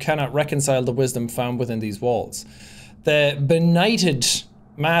those who cannot reconcile the wisdom found within these walls. The benighted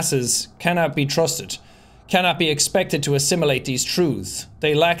masses cannot be trusted, cannot be expected to assimilate these truths.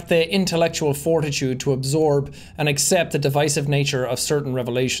 They lack the intellectual fortitude to absorb and accept the divisive nature of certain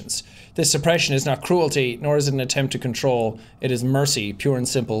revelations. This suppression is not cruelty, nor is it an attempt to control. It is mercy, pure and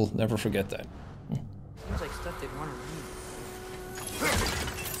simple. Never forget that. Seems like stuff they'd want to read.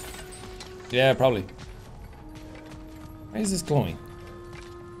 Yeah, probably. Why is this glowing?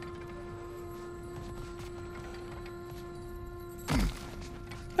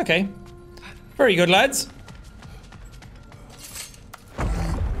 Okay. Very good, lads.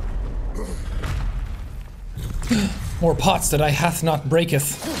 More pots that I hath not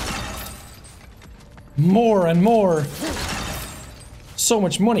breaketh. More and more. So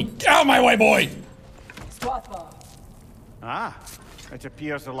much money. Out of my way, boy! Ah, it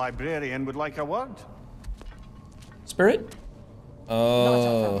appears the librarian would like a word. Spirit?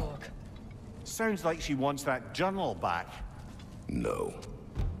 Oh. Sounds like she wants that journal back. No.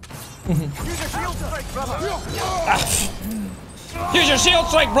 Use your shield strike, brother! Use your shield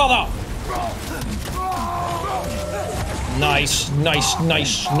strike, brother! Nice, nice,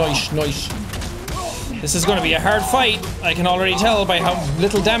 nice, nice, nice. This is going to be a hard fight. I can already tell by how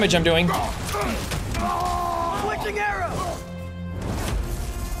little damage I'm doing. Flicking arrow!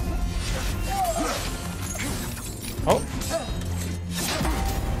 Oh.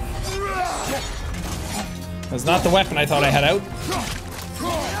 That's not the weapon I thought I had out.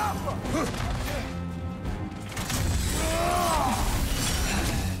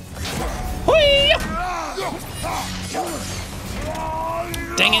 Whee!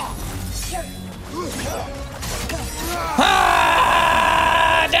 Dang it.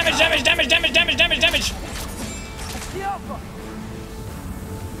 Ah! Damage, damage, damage, damage, damage, damage, damage.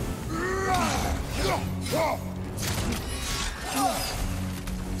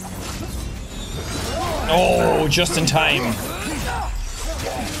 Oh, just in time.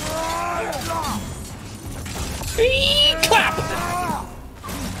 Clap!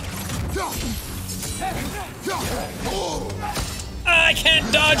 I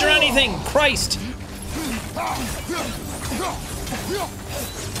can't dodge or anything! Christ!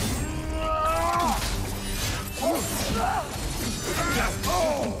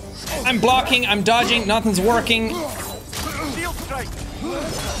 I'm blocking, I'm dodging, nothing's working.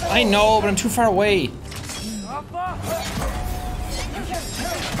 I know, but I'm too far away.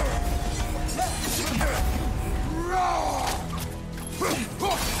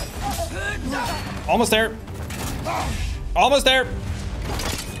 Almost there. Almost there.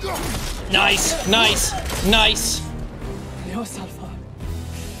 Nice, nice, nice.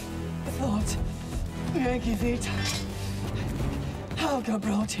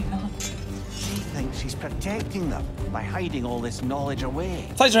 She thinks she's protecting them by hiding all this knowledge away.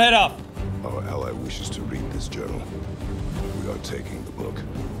 Slice your head off. Our ally wishes to read this journal. We are taking the book.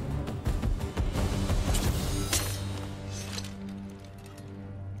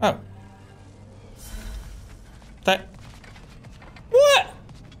 Oh. That... What?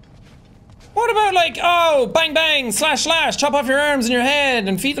 What about like, oh, bang bang, slash slash, chop off your arms and your head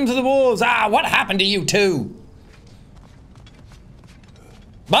and feed them to the wolves. Ah, what happened to you two?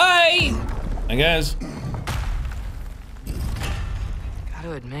 Bye! I guess.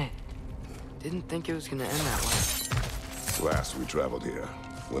 Gotta admit, didn't think it was gonna end that way. Last we traveled here,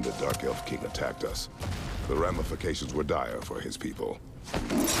 when the Dark Elf King attacked us. The ramifications were dire for his people.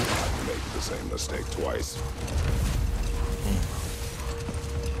 I've made the same mistake twice.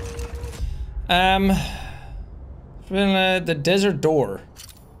 The desert door.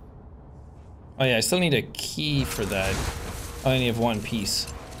 Oh yeah, I still need a key for that. I only have one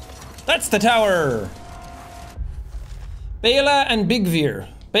piece. That's the tower! Bela and Bigvir.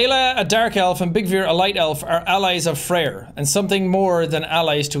 Bela, a dark elf, and Bigvir, a light elf, are allies of Freyr, and something more than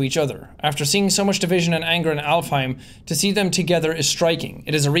allies to each other. After seeing so much division and anger in Alfheim, to see them together is striking.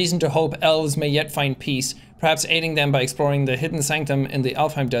 It is a reason to hope elves may yet find peace. Perhaps aiding them by exploring the hidden sanctum in the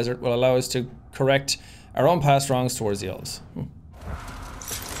Alfheim desert will allow us to correct our own past wrongs towards the elves.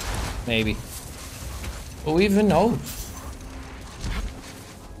 Maybe. Who even knows?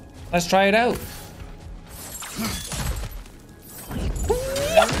 Let's try it out.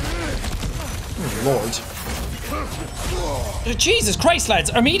 Oh, Lord. Jesus Christ, lads.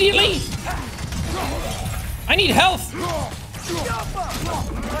 Immediately? I need health.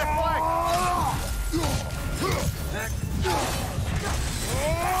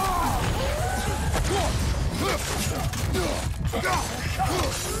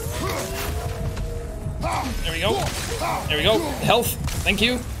 There we go. There we go. Health. Thank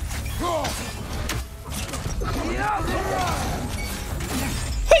you.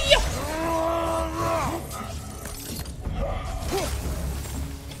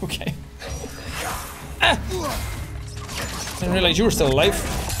 Okay. Ah! Didn't realize you were still alive.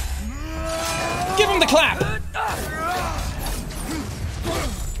 Give him the clap!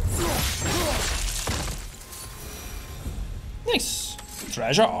 Nice.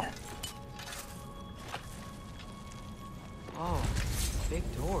 Treasure. Oh, big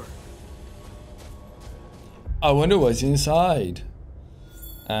door. I wonder what's inside.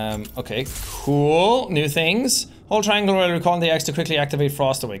 Okay, cool. New things. Hold triangle while recalling the X to quickly activate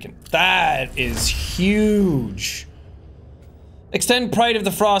Frost Awaken. That is huge. Extend Pride of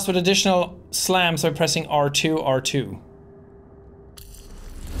the Frost with additional slams by pressing R2, R2.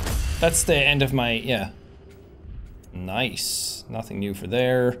 That's the end of my, yeah. Nice. Nothing new for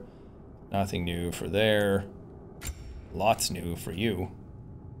there. Nothing new for there. Lots new for you.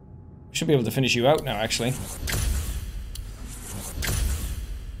 We should be able to finish you out now, actually.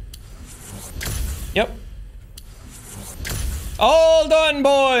 Yep. All done,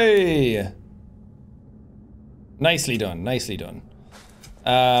 boy! Nicely done, nicely done.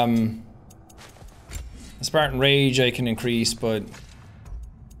 Spartan Rage I can increase, but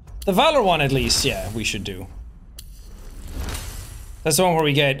the Valor one at least, yeah, we should do. That's the one where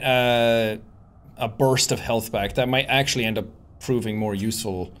we get a burst of health back. That might actually end up proving more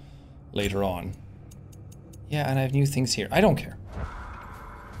useful later on. Yeah, and I have new things here. I don't care.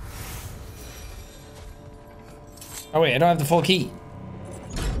 Oh wait, I don't have the full key.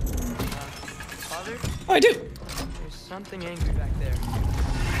 Father? Oh, I do. There's something angry back there.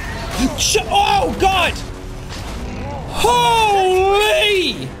 Oh God!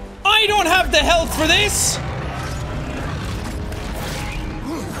 Holy! I don't have the health for this.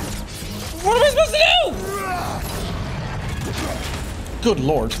 What am I supposed to do? Good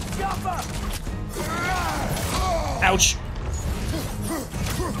Lord. Ouch.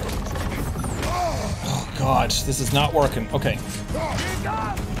 Oh God, this is not working. Okay.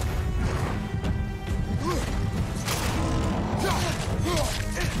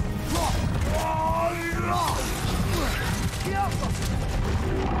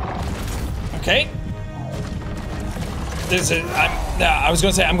 Okay. This is, I was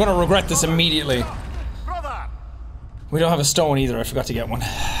gonna say, I'm gonna regret this immediately. We don't have a stone either, I forgot to get one.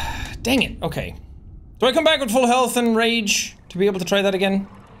 Dang it, okay. Do I come back with full health and rage to be able to try that again?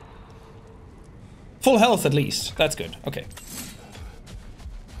 Full health at least, that's good, okay.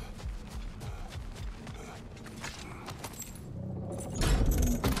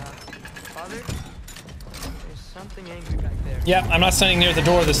 Father? There's something angry back there. Yeah, I'm not standing near the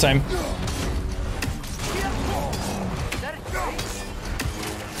door this time.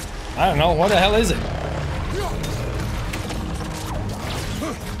 I don't know, what the hell is it?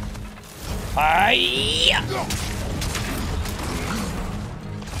 Hiya!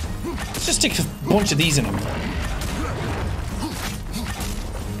 Let's just stick a bunch of these in them.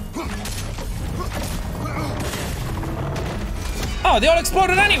 Oh, they all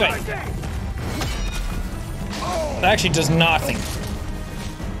exploded anyway! That actually does nothing.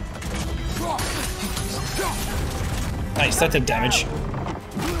 Nice, that did damage.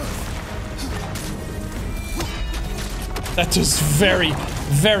 That does very,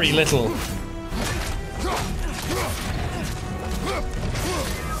 very little.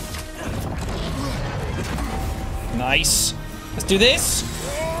 Nice. Let's do this.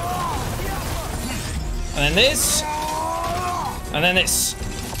 And then this. And then this.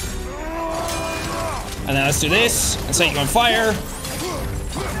 And then let's do this and set you on fire.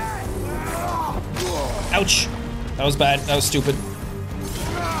 Ouch. That was bad. That was stupid.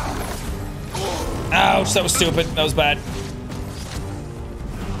 Ouch, that was stupid. That was bad.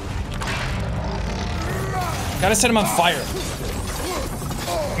 Gotta set him on fire.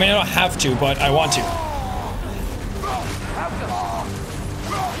 I mean, I don't have to, but I want to.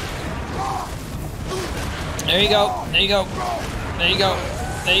 There you go. There you go. There you go.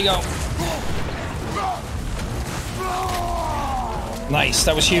 There you go. Nice.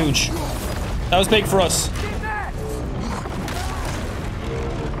 That was huge. That was big for us.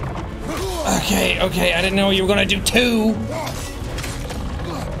 Okay, okay. I didn't know you were gonna do 2.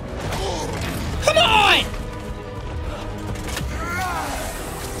 Come on!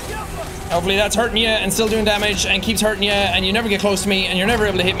 Hopefully that's hurting you and still doing damage and keeps hurting you and you never get close to me and you're never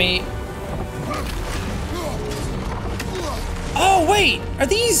able to hit me. Oh, wait! Are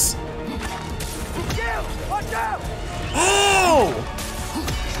these... Oh!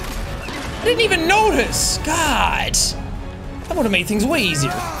 I didn't even notice! God! That would have made things way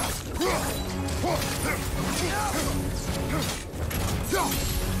easier.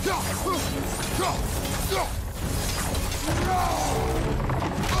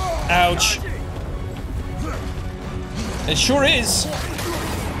 Ouch. It sure is.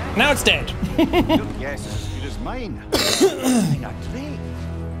 Now it's dead. Your guess is as good as mine. Great.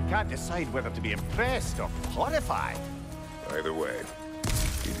 Can't decide whether to be impressed or horrified. Either way,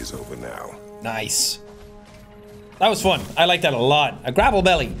 it is over now. Nice. That was fun. I like that a lot. A grapple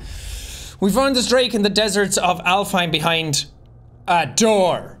belly. We found this drake in the deserts of Alfheim behind a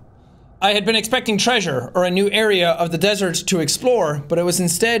door. I had been expecting treasure or a new area of the desert to explore, but it was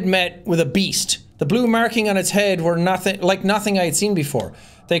instead met with a beast. The blue marking on its head were nothing I had seen before.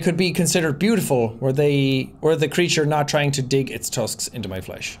 They could be considered beautiful were the creature not trying to dig its tusks into my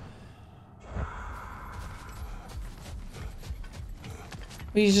flesh.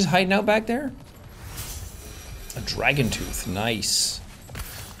 Are you just hiding out back there? A dragon tooth, nice.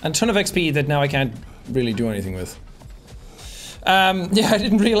 And a ton of XP that now I can't really do anything with. Yeah, I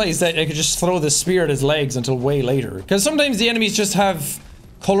didn't realize that I could just throw the spear at his legs until way later. Because sometimes the enemies just have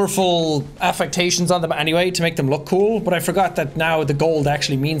colorful affectations on them anyway to make them look cool, but I forgot that now the gold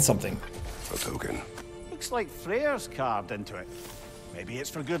actually means something. A token. Looks like prayers carved into it. Maybe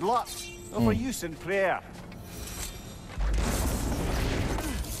it's for good luck, or for use in prayer.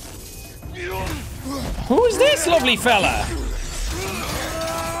 Who is this lovely fella?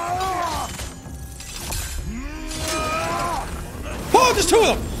 Oh, there's 2 of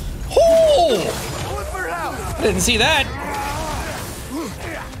them! Oh! I didn't see that.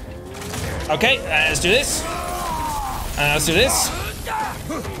 Okay, let's do this. Let's do this.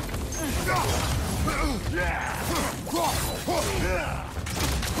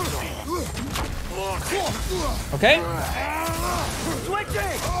 Okay.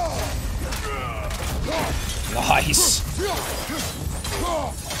 Nice.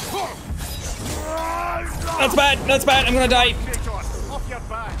 That's bad. That's bad. I'm gonna die.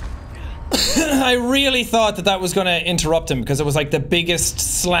 I really thought that was gonna interrupt him because it was like the biggest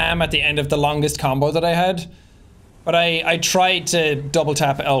slam at the end of the longest combo that I had. But I tried to double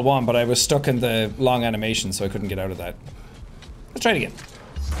tap L1, but I was stuck in the long animation, so I couldn't get out of that. Let's try it again.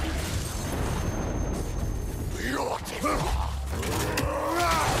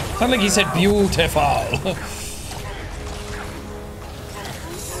 Sounded like he said beautiful.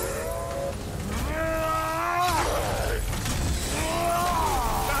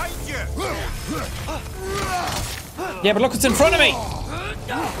 Yeah, but look what's in front of me!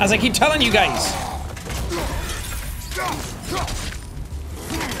 As I keep telling you guys.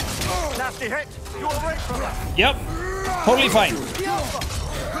 Nasty hit. You all right from that? Yep. Totally fine.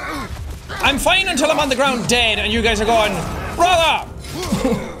 I'm fine until I'm on the ground dead and you guys are going, brother!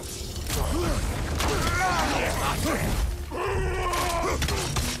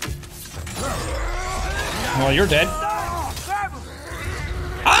 Well, you're dead.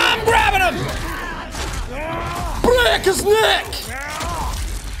 I'm grabbing him! Break his neck!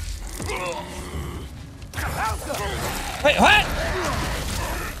 Wait, what?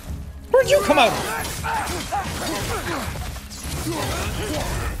 Where'd you come out?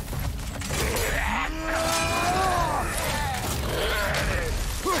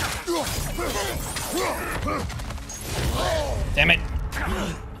 Damn it.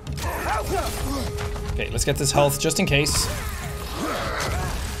 Okay, let's get this health just in case.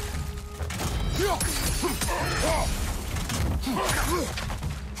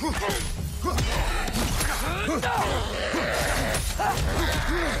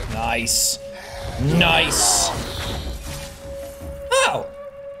 Nice. Nice. Oh.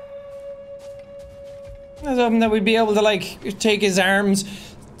 I was hoping that we'd be able to, like, take his arms,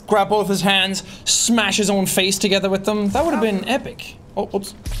 grab both his hands, smash his own face together with them. That would have been epic. Oh,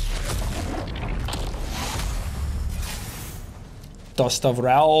 oops. Dust of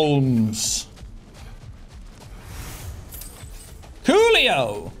Realms.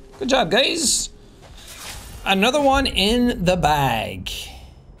 Coolio. Good job, guys. Another one in the bag.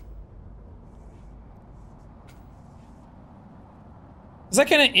 Is that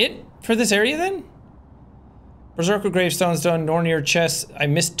kind of it for this area then? Berserker gravestones done. Nornir chests. I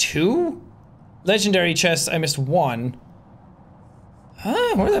missed 2? Legendary chests. I missed 1.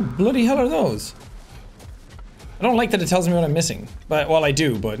 Huh? Where the bloody hell are those? I don't like that it tells me what I'm missing. But, well, I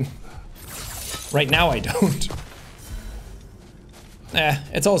do, but right now I don't.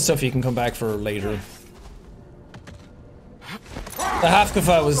 It's all stuff you can come back for later. The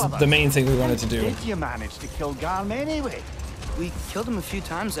Hafkafa was the main thing we wanted to do. Did you manage to kill Garm anyway? We killed him a few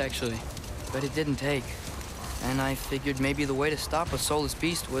times, actually, but it didn't take. And I figured maybe the way to stop a soulless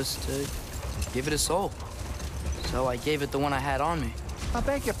beast was to give it a soul. So I gave it the one I had on me. I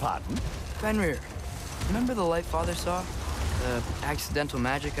beg your pardon? Fenrir. Remember the light Father saw? The accidental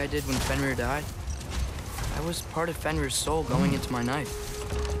magic I did when Fenrir died? I was part of Fenrir's soul going into my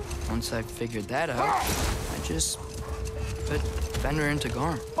knife. Once I figured that out, I just put Fenrir into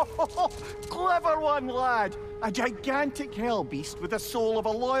Garm. Clever one, lad! A gigantic hell beast with the soul of a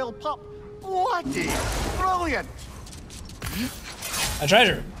loyal pup. Bloody brilliant! A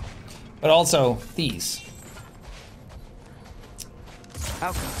treasure. But also, these.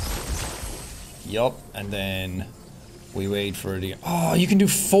 Outcomes. Yup, and then we wait for the... Oh, you can do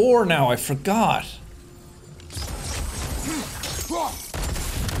 4 now, I forgot.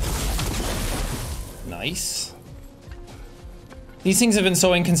 Nice. These things have been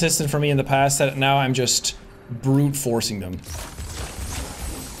so inconsistent for me in the past that now I'm just brute forcing them.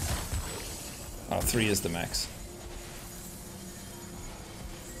 Oh, 3 is the max.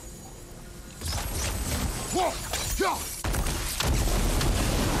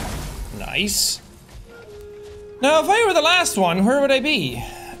 Nice. Now, if I were the last one, where would I be?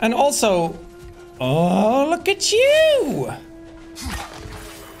 And also... Oh, look at you!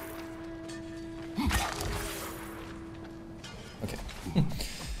 Okay.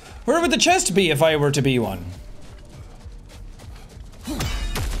 Where would the chest be if I were to be one?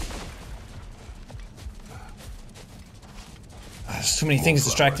 There's too many things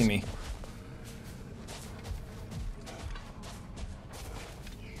distracting me.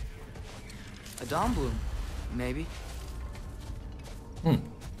 A dawn bloom, maybe.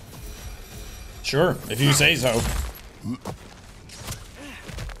 Sure, if you say so.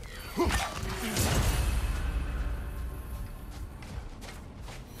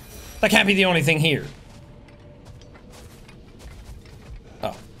 That can't be the only thing here.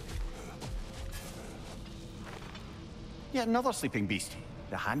 Oh. Yet another sleeping beast.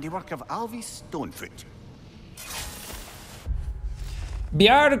 The handiwork of Alvis Stonefoot.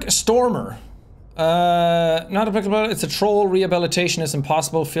 Bjarg Stormer. Not applicable. It's a troll. Rehabilitation is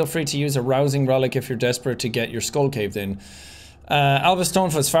impossible. Feel free to use a rousing relic if you're desperate to get your skull caved in. Alvis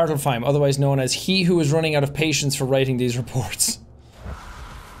Stonefoot's Fartelfheim, otherwise known as he who is running out of patience for writing these reports.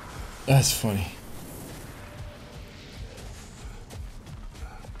 That's funny.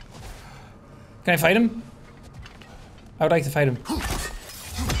 Can I fight him? I would like to fight him.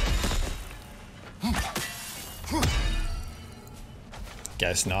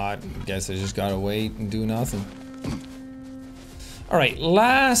 Guess not. Guess I just gotta wait and do nothing. Alright,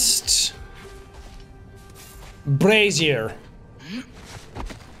 last... Brazier.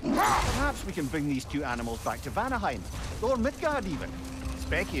 Perhaps we can bring these 2 animals back to Vanaheim, or Midgard even.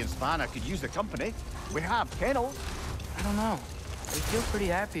 Specky and Svanna could use the company. We have kennels. I don't know. They feel pretty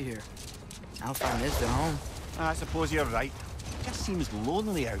happy here. Alfheim is their home. I suppose you're right. It just seems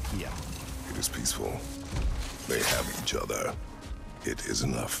lonely out here. It is peaceful. They have each other. It is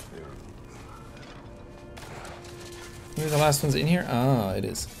enough. Maybe the last one's in here? Ah, it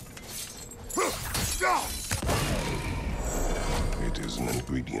is. It is an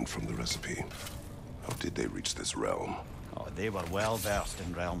ingredient from the recipe. How did they reach this realm? Oh, they were well versed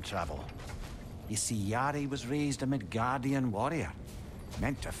in realm travel. You see, Yari was raised a Midgardian warrior.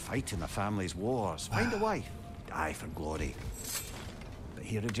 Meant to fight in the family's wars, find a wife, die for glory. But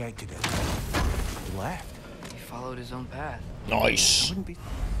he rejected it. He left. He followed his own path. Nice. I wouldn't be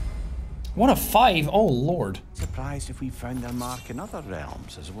 1 of 5. Oh lord. surprised if we found their mark in other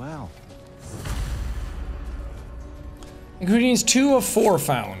realms as well. Ingredients 2 of 4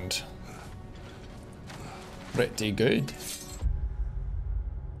 found. Pretty good.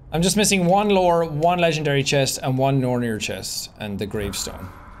 I'm just missing one lore, one legendary chest, and one Nornir chest, and the gravestone.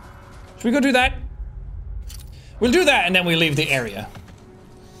 Should we go do that? We'll do that and then we'll leave the area.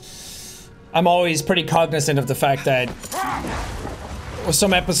 I'm always pretty cognizant of the fact that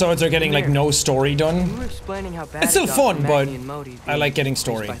some episodes are getting like no story done. You were explaining how bad it's still fun, but I like getting by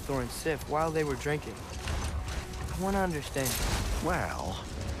story. Thor and Sif while they were drinking. I want to understand. Well,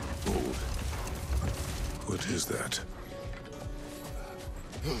 What is that?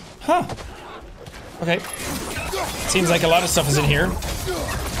 Huh. Okay. Seems like a lot of stuff is in here. I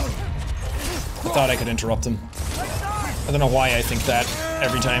thought I could interrupt him. I don't know why I think that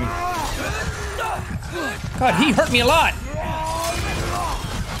every time. God, he hurt me a lot.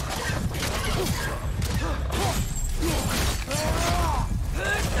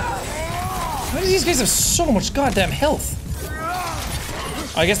 Why do these guys have so much goddamn health?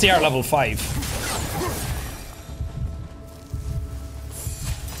 I guess they are level 5.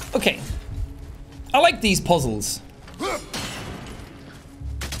 Okay. I like these puzzles.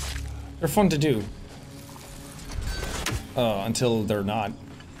 They're fun to do. Until they're not.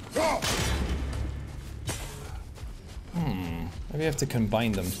 Maybe I have to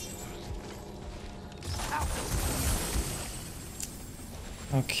combine them.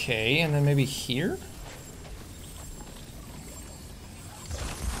 Okay, and then maybe here?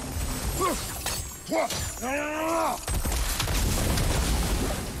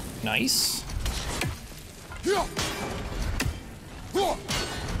 Nice.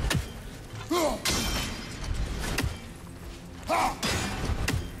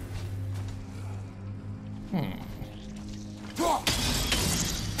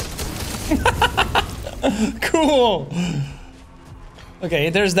 Cool. Okay,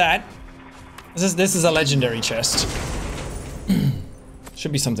 there's that. This is a legendary chest.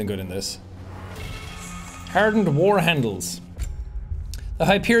 Should be something good in this. Hardened war handles. The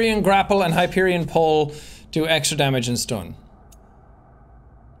Hyperion grapple and Hyperion pull do extra damage and stun.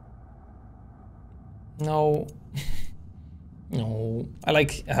 No. No. I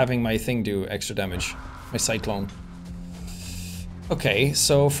like having my thing do extra damage. My cyclone. Okay,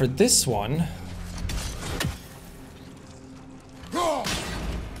 so for this one...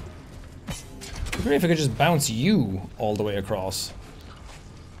 It'd be great if I could just bounce you all the way across.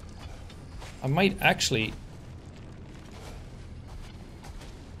 I might actually...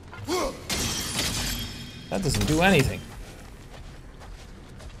 That doesn't do anything.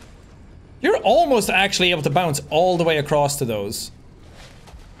 You're almost actually able to bounce all the way across to those.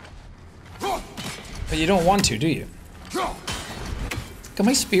 But you don't want to, do you? Can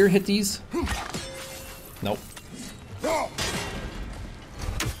my spear hit these? Nope.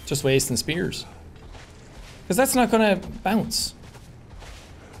 Just wasting spears. Because that's not gonna bounce.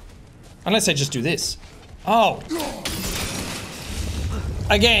 Unless I just do this. Oh!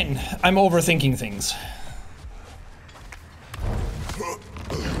 Again, I'm overthinking things.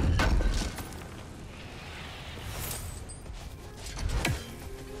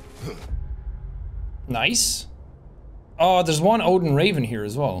 Nice. Oh, there's one Odin Raven here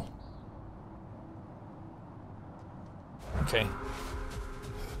as well. Okay.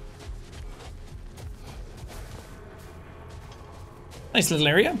 Nice little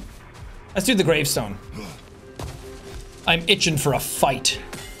area. Let's do the gravestone. I'm itching for a fight,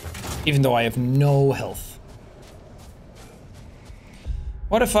 even though I have no health.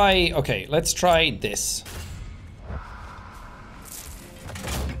 What if I... Okay, let's try this.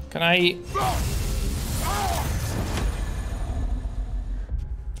 Can I...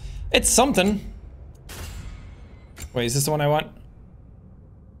 It's something. Wait, is this the one I want?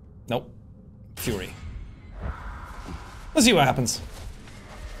 Nope. Fury. Let's see what happens.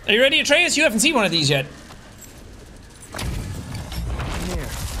 Are you ready, Atreus? You haven't seen one of these yet. Here.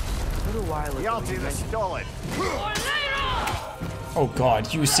 A little while ago. Oh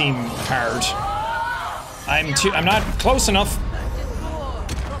god, you seem hard. I'm not close enough.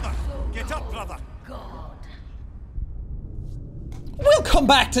 Brother, get up, brother. We'll come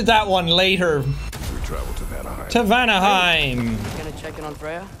back to that one later. We travel to Vanaheim. To Vanaheim. You gonna check in on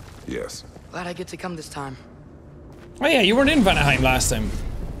Freya? Yes. Glad I get to come this time. Oh yeah, you weren't in Vanaheim last time.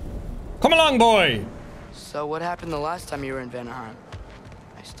 Come along, boy. So what happened the last time you were in Vanaheim?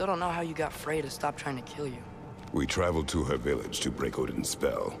 I still don't know how you got Freya to stop trying to kill you. We traveled to her village to break Odin's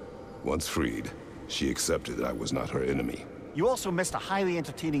spell. Once freed, she accepted that I was not her enemy. You also missed a highly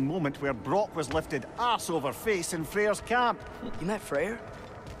entertaining moment where Brock was lifted arse over face in Freyr's camp. You met Freyr?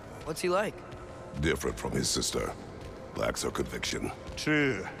 What's he like? Different from his sister. Lacks her conviction.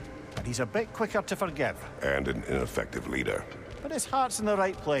 True. And he's a bit quicker to forgive. And an ineffective leader. But his heart's in the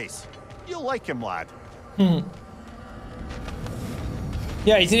right place. You'll like him, lad.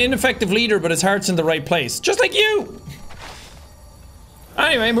 Yeah, he's an ineffective leader, but his heart's in the right place. Just like you!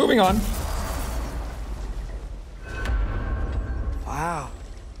 Anyway, moving on. Wow.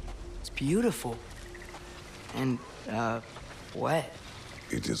 It's beautiful. And, wet.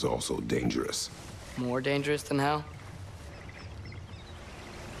 It is also dangerous. More dangerous than hell?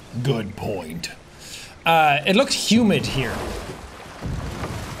 Good point. It looks humid here.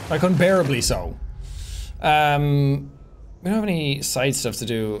 Like, unbearably so. We don't have any side stuff to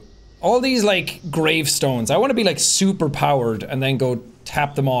do. All these, like, gravestones. I want to be, like, super powered and then go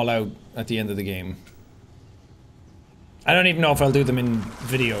tap them all out at the end of the game. I don't even know if I'll do them in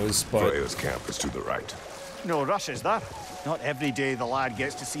videos, but... Freya's camp is to the right. No rush, is there? Not every day the lad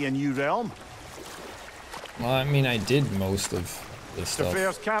gets to see a new realm. Well, I mean, I did most of this To stuff.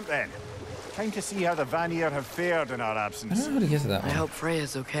 Freya's camp, then. Time to see how the Vanir have fared in our I absence. don't know how to get to that I one. hope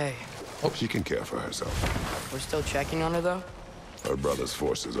Freya's okay. Hope she can care for herself. We're still checking on her, though? Her brother's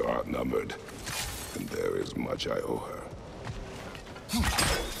forces are outnumbered, and there is much I owe her.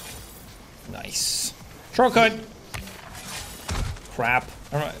 Nice. Shortcut! Crap.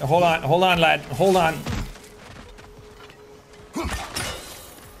 Alright, hold on, lad. Hold on.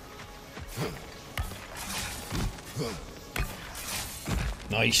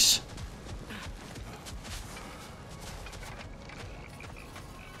 Nice.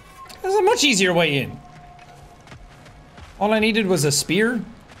 There's a much easier way in. All I needed was a spear.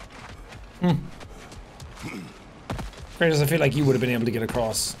 Kratos, I feel like you would have been able to get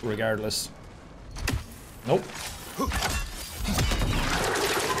across regardless. Nope.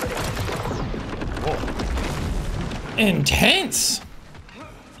 Whoa. Intense!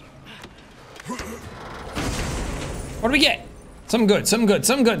 What do we get? Something good, something good,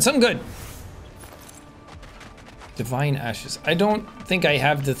 something good, something good. Divine ashes. I don't think I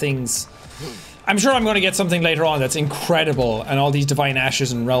have the things. I'm sure I'm going to get something later on that's incredible, and all these divine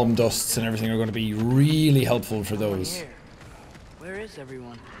ashes and realm dusts and everything are going to be really helpful for those. Here. Where is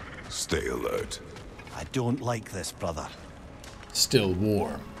everyone? Stay alert. I don't like this, brother. Still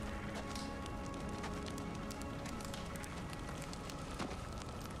warm.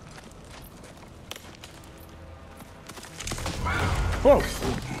 Whoa!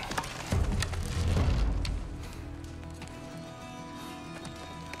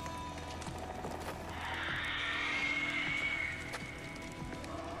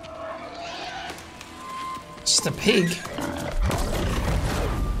 Just a pig.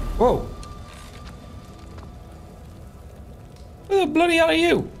 Whoa. Who the bloody hell are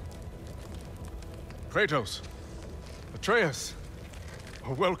you? Kratos. Atreus.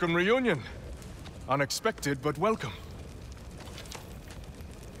 A welcome reunion. Unexpected, but welcome.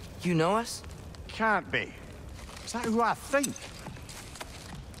 You know us? Can't be. Is that who I think?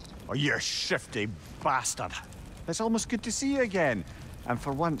 Oh, you shifty bastard. It's almost good to see you again. And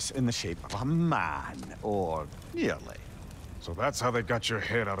for once in the shape of a man, or nearly. So that's how they got your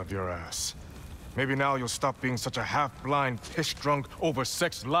head out of your ass. Maybe now you'll stop being such a half-blind, piss-drunk,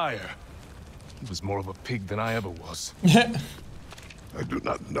 oversexed liar. He was more of a pig than I ever was. I do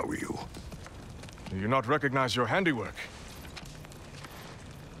not know you. Do you not recognize your handiwork?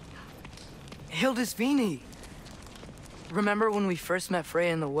 Hildisvini! Remember when we first met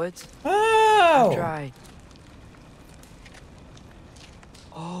Freya in the woods? Oh! After I...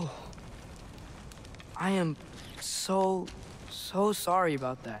 Oh. I am so sorry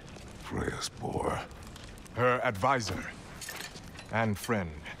about that. Freya's poor. Her advisor. And friend.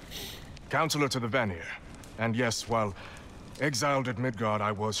 Counselor to the Vanir. And yes, while exiled at Midgard,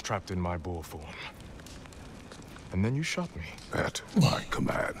 I was trapped in my boar form. And then you shot me. At my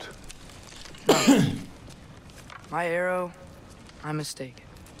command. My arrow, my mistake.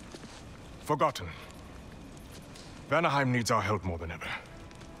 Forgotten. Vanaheim needs our help more than ever.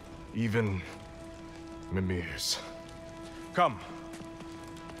 Even Mimir's. Come.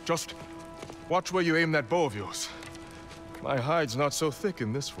 Just watch where you aim that bow of yours. My hide's not so thick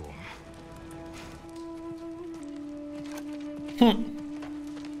in this form.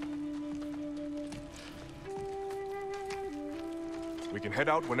 We can head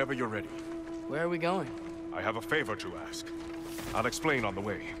out whenever you're ready. Where are we going? I have a favor to ask. I'll explain on the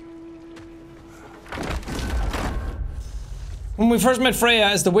way. When we first met Freya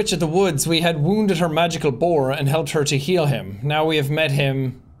as the Witch of the Woods, we had wounded her magical boar and helped her to heal him. Now we have met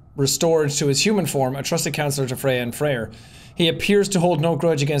him, restored to his human form, a trusted counselor to Freya and Freyr. He appears to hold no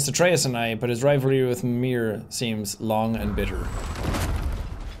grudge against Atreus and I, but his rivalry with Mimir seems long and bitter.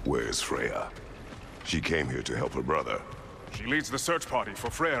 Where's Freya? She came here to help her brother. She leads the search party for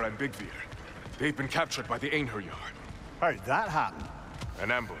Freyr and Bigvir. They've been captured by the Einherjar. How'd that happen?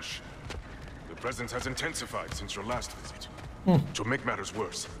 An ambush. The presence has intensified since your last visit. To make matters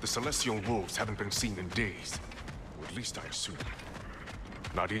worse, the celestial wolves haven't been seen in days. Or at least I assume.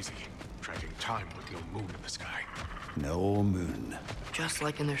 Not easy, tracking time with no moon in the sky. No moon. Just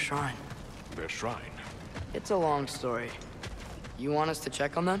like in their shrine. Their shrine? It's a long story. You want us to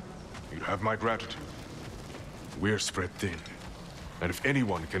check on them? You have my gratitude. We're spread thin. And if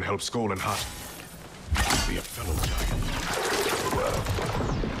anyone can help Sköll and Hati, be a fellow giant.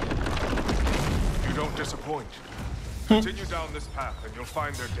 You don't disappoint. Continue down this path and you'll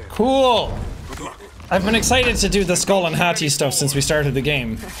find their dead. Cool. Good luck. I've been excited to do the Sköll and Hati stuff since we started the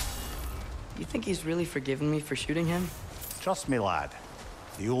game. You think he's really forgiven me for shooting him? Trust me, lad.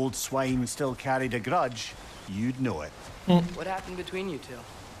 The old swine still carried a grudge. You'd know it. What happened between you two?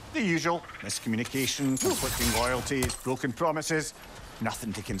 The usual. Miscommunication, conflicting loyalties, broken promises.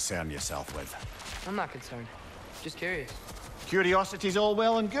 Nothing to concern yourself with. I'm not concerned. Just curious. Curiosity's all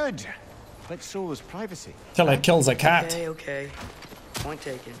well and good. But so is privacy. Till it kills a cat. Okay, okay. Point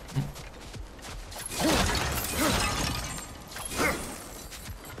taken.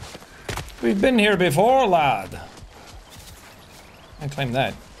 We've been here before, lad. I claim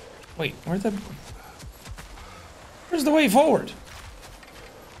that. Wait, where's the way forward?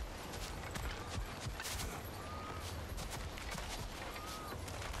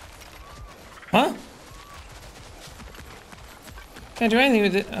 Huh? Can't do anything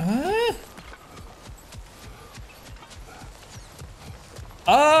with it. Huh?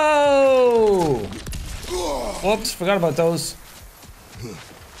 Oh! Whoops, forgot about those.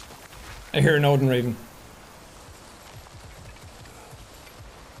 I hear an Odin Raven.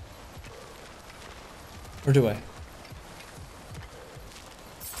 Or do I?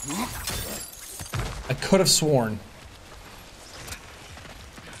 I could have sworn.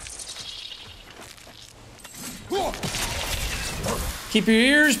 Keep your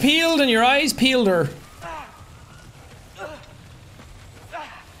ears peeled and your eyes peeled-er.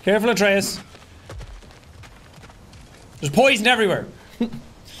 Careful, Atreus. There's poison everywhere.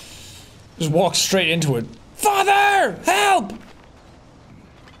 Just walk straight into it. Father! Help!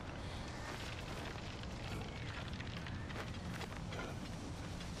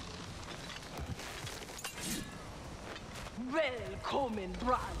 Welcome,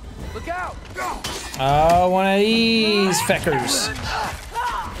 Brand. Look out! Oh, one of these feckers.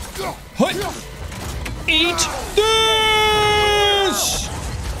 Hut! Eat this!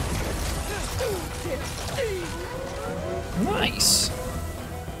 Nice.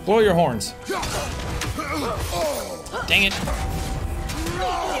 Blow your horns. Dang it.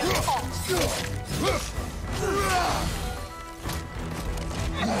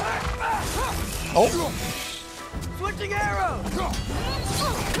 Oh. Switching arrow!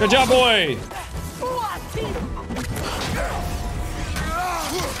 Good job, boy!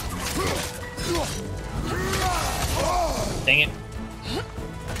 Dang it.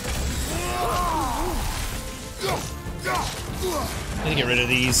 I need to get rid of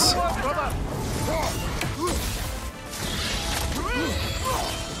these.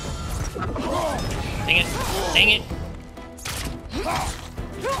 Dang it. Dang it.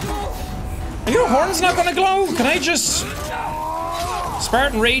 Are your horns not gonna glow? Can I just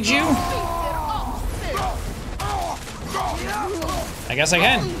Spartan rage you? I guess I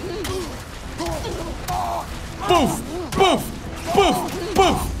can. Boof! Boof! Boof!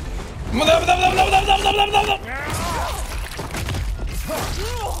 Boof!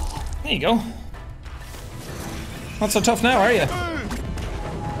 There you go. Not so tough now, are you?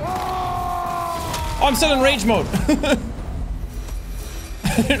 Oh, I'm still in rage mode.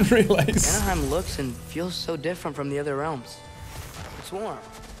 I didn't realize. Anaheim looks and feels so different from the other realms. It's warm,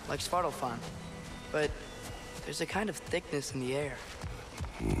 like Svartalfheim, but there's a kind of thickness in the air.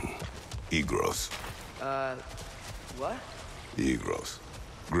 Egros. What? Egros.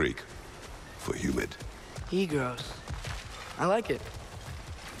 Greek. For humid. Egros. I like it.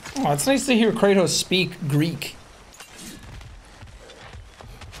 Oh, it's nice to hear Kratos speak Greek.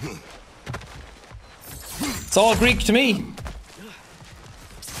 It's all Greek to me.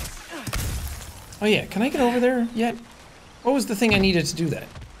 Oh yeah, can I get over there yet? What was the thing I needed to do that?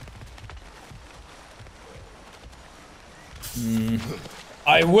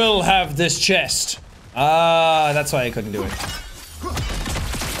 I will have this chest. Ah, that's why I couldn't do it.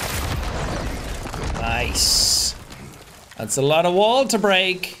 Nice. That's a lot of wall to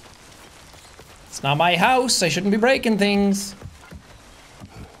break. It's not my house. I shouldn't be breaking things.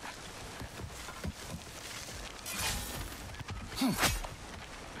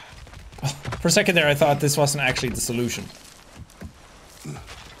 For a second there, I thought this wasn't actually the solution.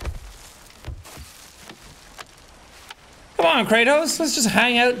 Come on, Kratos. Let's just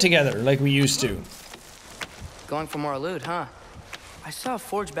hang out together like we used to. going for more loot, huh? I saw a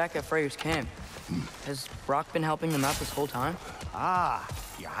forge back at Freyr's camp. Has Brock been helping them out this whole time? Ah,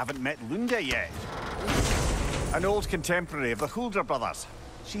 you haven't met Lunda yet. An old contemporary of the Hulder brothers.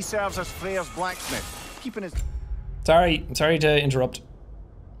 She serves as Freyr's blacksmith, keeping his... Sorry to interrupt.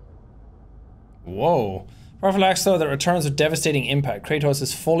 Whoa. Powerful axe though that returns with devastating impact. Kratos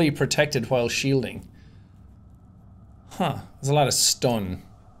is fully protected while shielding. Huh. There's a lot of stun.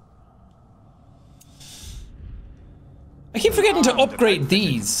 I keep forgetting to upgrade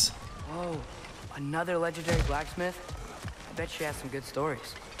these. Whoa. Another legendary blacksmith? I bet she has some good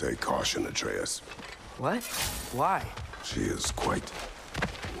stories. Take caution, Atreus. What? Why? She is quite...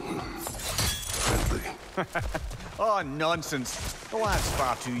 friendly. Oh, nonsense. The lad's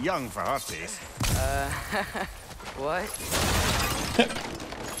far too young for her taste. What?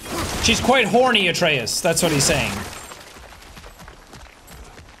 She's quite horny, Atreus. That's what he's saying.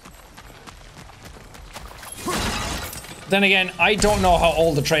 Then again, I don't know how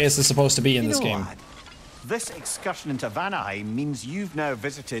old Atreus is supposed to be in this game. Lad, this excursion into Vanaheim means you've now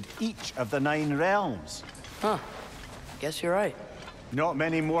visited each of the 9 realms. Huh. Guess you're right. Not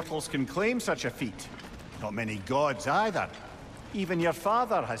many mortals can claim such a feat. Not many gods either. Even your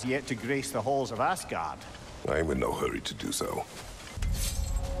father has yet to grace the halls of Asgard. I'm in no hurry to do so.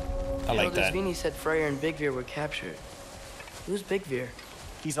 I like that. Svini said Freyr and Bigvir were captured. Who's Bigvir?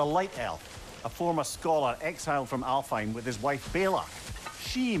 He's a light elf, a former scholar exiled from Alfheim with his wife Bela.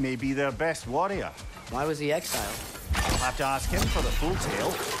 She may be their best warrior. Why was he exiled? I'll have to ask him for the full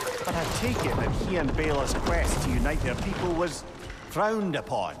tale, but I take it that he and Bela's quest to unite their people was frowned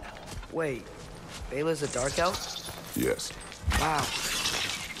upon. Wait, Bela's a dark elf? Yes. Wow.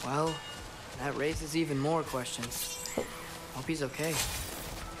 Well, that raises even more questions. Hope he's okay.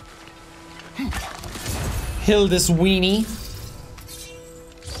 Hill this weenie.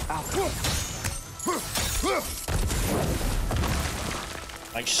 Ow.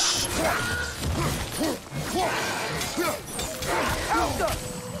 Like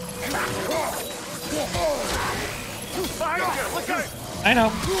I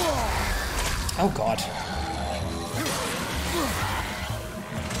know. Oh god.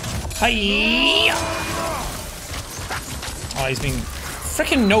 Hi. Oh, he's being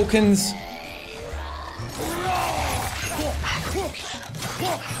frickin' Nokins.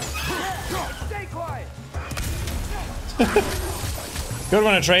 Stay quiet. Good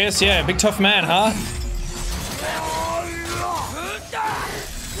one, Atreus. Yeah, big tough man, huh?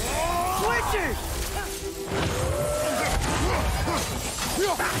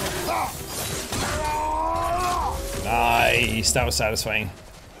 Nice. That was satisfying.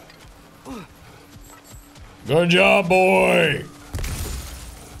 Good job, boy.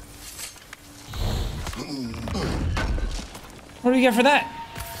 What do we get for that?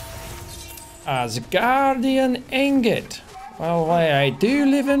 Asgardian ingot. Well, why I do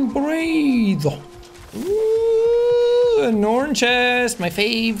live and breathe. Ooh, a Norn chest, my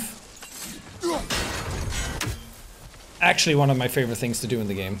fave. Actually, one of my favorite things to do in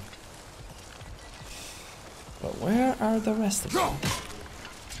the game. But where are the rest of them?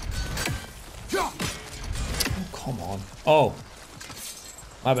 Oh, come on. Oh.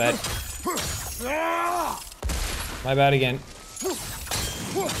 My bad. My bad again.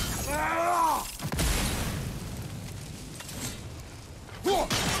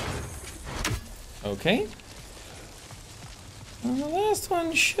 Okay. And the last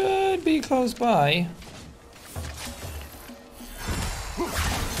one should be close by.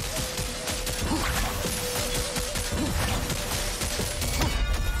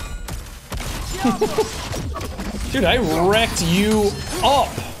 Dude, I wrecked you up.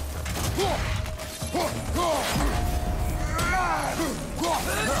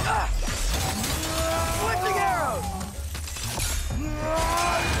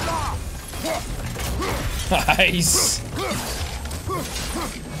 Nice.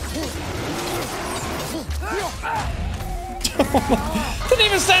 Didn't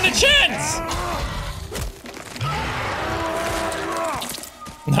even stand a chance.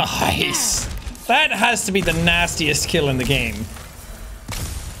 Nice. That has to be the nastiest kill in the game.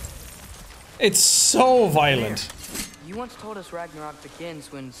 It's so violent. You once told us Ragnarok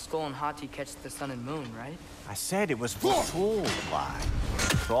begins when Sköll and Hati catch the sun and moon, right? I said it was foretold, lad.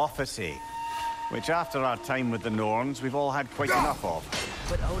 Prophecy. Which after our time with the Norns, we've all had quite enough of.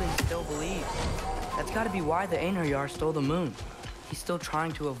 But Odin still believes. That's gotta be why the Einherjar stole the moon. He's still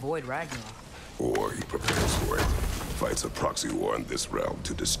trying to avoid Ragnarok. Or he prepares for it. Fights a proxy war in this realm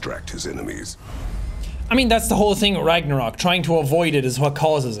to distract his enemies. I mean, that's the whole thing with Ragnarok. Trying to avoid it is what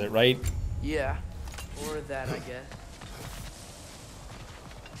causes it, right? Yeah. Or that, I guess.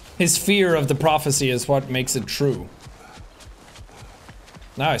 His fear of the prophecy is what makes it true.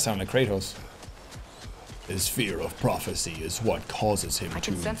 Now I sound like Kratos. His fear of prophecy is what causes him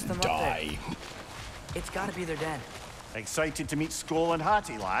to die. It's gotta be their den. Excited to meet Sköll and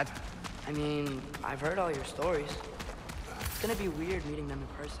Hati, lad? I mean, I've heard all your stories. It's gonna be weird meeting them in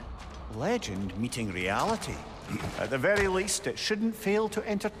person. Legend meeting reality. At the very least, it shouldn't fail to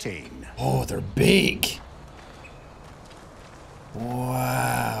entertain. Oh, they're big.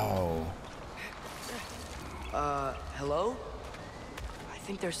 Wow. Hello? I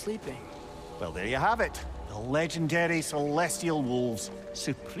think they're sleeping. Well, there you have it. The legendary celestial wolves.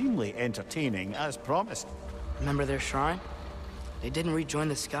 Supremely entertaining, as promised. Remember their shrine? They didn't rejoin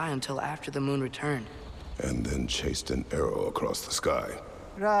the sky until after the moon returned. And then chased an arrow across the sky.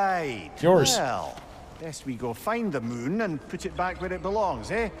 Right. Yours. Well, best we go find the moon and put it back where it belongs,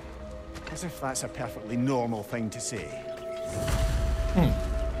 eh? As if that's a perfectly normal thing to say.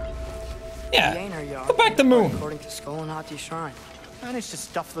 Yeah. Go back the moon. According to Sköll and Hati's shrine. Managed to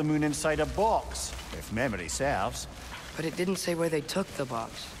stuff the moon inside a box, if memory serves. But it didn't say where they took the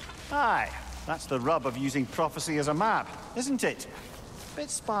box. Aye, that's the rub of using prophecy as a map, isn't it? Bit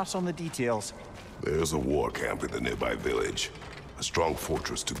sparse on the details. There's a war camp in the nearby village. A strong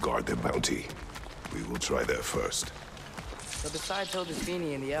fortress to guard their bounty. We will try there first. So besides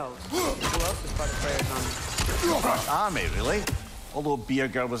Hildesvini and the elves, who else is part of Freyr's army? Army, really? Although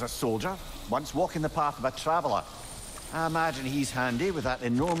Birger was a soldier, once walking the path of a traveler. I imagine he's handy with that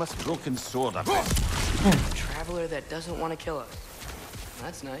enormous broken sword of his. A traveler that doesn't want to kill us.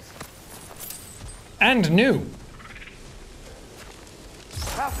 That's nice. And new.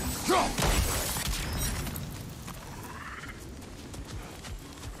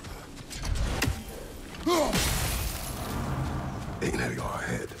 Ain't at your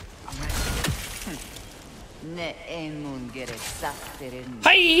head.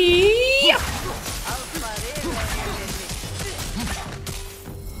 Hi!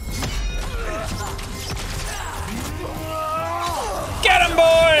 Get him,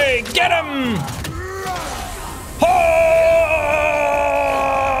 boy! Get him! Oh!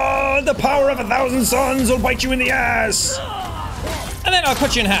 The power of 1,000 suns will bite you in the ass! And then I'll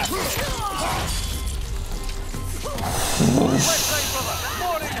cut you in half.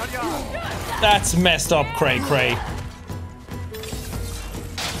 That's messed up, Cray Cray.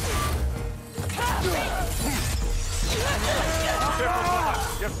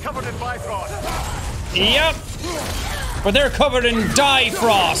 You're covered in Bifrost. Yep. But they're covered in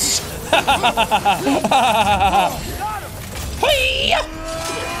Difrost.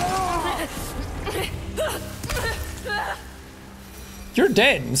 You're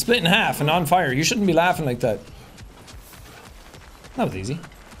dead and split in half and on fire. You shouldn't be laughing like that. That was easy.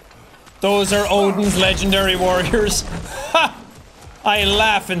 Those are Odin's legendary warriors. Ha! I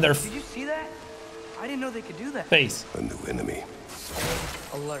laugh in their Did you see that? I didn't know they could do that. face. A new enemy.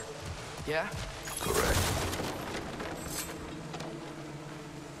 Alert. Yeah? Correct.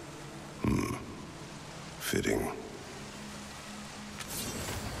 Fitting.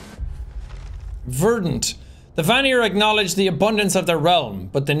 Verdant. The Vanir acknowledge the abundance of their realm,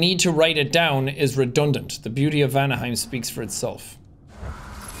 but the need to write it down is redundant. The beauty of Vanaheim speaks for itself.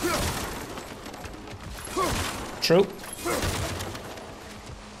 True.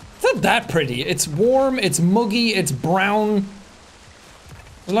 It's not that pretty. It's warm, it's muggy, it's brown.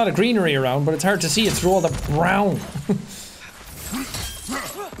 There's a lot of greenery around, but it's hard to see it through all the brown.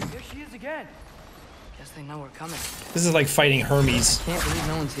 There she is again. Guess they know we're coming. This is like fighting Hermes. Can't believe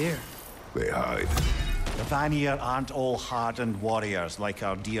no one's here. They hide. The Vanir aren't all hardened warriors like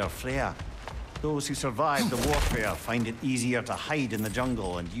our dear Freya. Those who survive the warfare find it easier to hide in the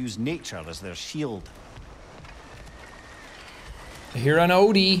jungle and use nature as their shield. Here an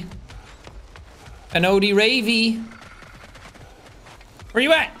Odie. An Odie Ravy. Where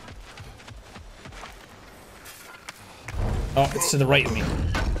you at? Oh, it's to the right of me.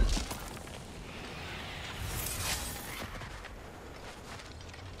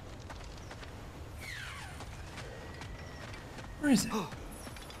 Where is it?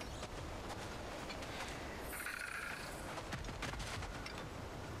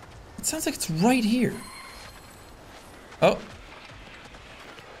 It sounds like it's right here. Oh.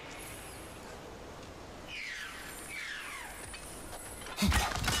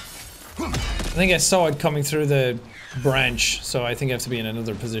 I think I saw it coming through the branch, so I think I have to be in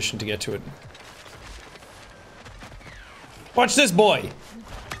another position to get to it. Watch this boy!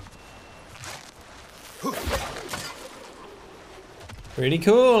 Pretty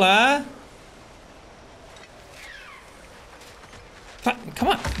cool, huh? Come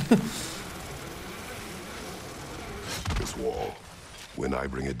on. This wall. When I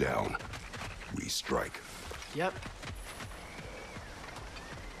bring it down, we strike. Yep.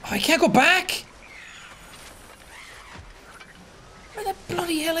 I can't go back! Where the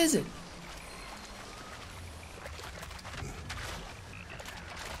bloody hell is it?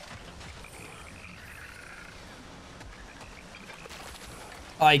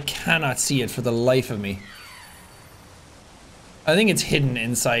 I cannot see it for the life of me. I think it's hidden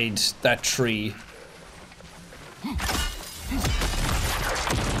inside that tree.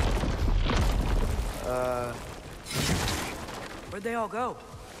 Where'd they all go?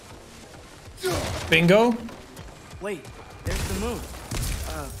 Bingo? Wait, there's the moon.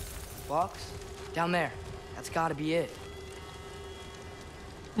 Box? Down there. That's gotta be it.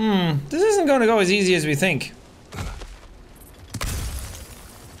 This isn't gonna go as easy as we think.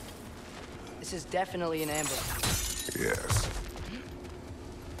 This is definitely an ambush. Yes.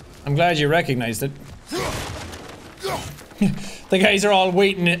 I'm glad you recognized it. The guys are all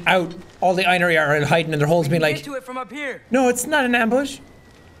waiting it out. All the Einari are hiding in their holes, being like, Get to it from up here. no, it's not an ambush.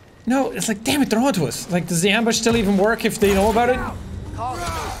 No, it's like, damn it, they're onto us. Like, does the ambush still even work if they know about it?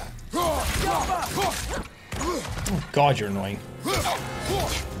 Oh god, you're annoying.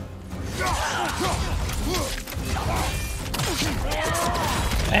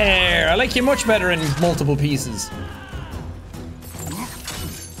 There, I like you much better in multiple pieces.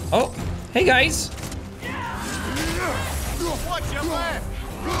 Oh, hey guys. Watch your left.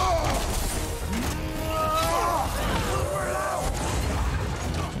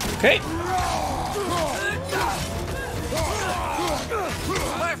 Okay.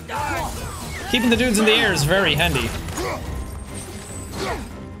 Keeping the dudes in the air is very handy.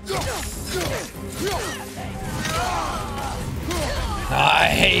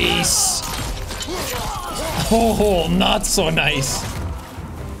 Nice. Oh, not so nice.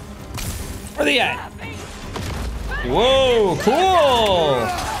 Where are they at? Whoa, cool.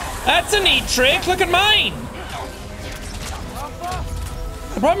 That's a neat trick. Look at mine.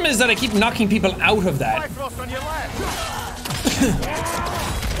 The problem is that I keep knocking people out of that.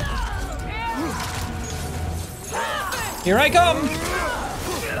 Here I come.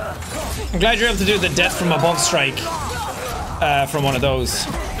 I'm glad you're able to do the death from above strike from one of those.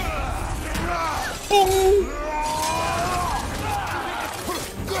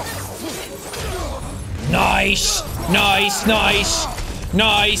 Nice, nice, nice,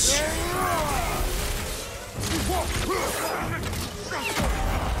 nice.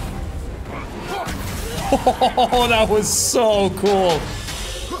 Oh, that was so cool.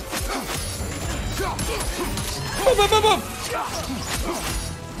 Boop, boop, boop, boop.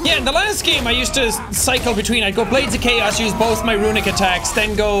 Yeah, in the last game I used to cycle between, I'd go Blades of Chaos, use both my runic attacks,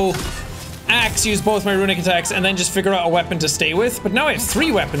 then go Axe, use both my runic attacks, and then just figure out a weapon to stay with. But now I have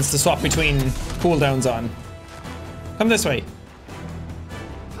 3 weapons to swap between cooldowns on. Come this way.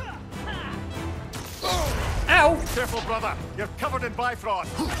 Ow! Careful, brother. You're covered in Bifrost.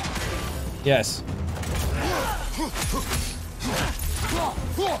 Yes.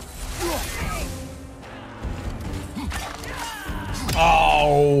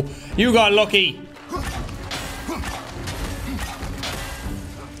 Oh, you got lucky.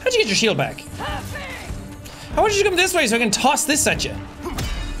 How'd you get your shield back? How about you come this way so I can toss this at you?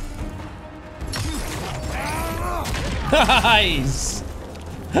 Nice.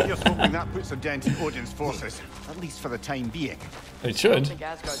 Just hoping that puts a dent in Odin's forces, at least for the time being. It should. I don't think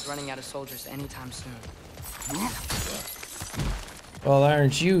Asgard's running out of soldiers anytime soon. Well,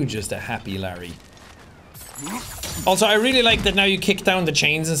 aren't you just a happy Larry? Also, I really like that now you kick down the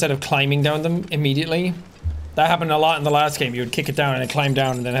chains instead of climbing down them immediately. That happened a lot in the last game. You would kick it down and then climb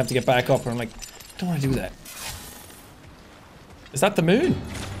down and then have to get back up. And I'm like, I don't want to do that. Is that the moon?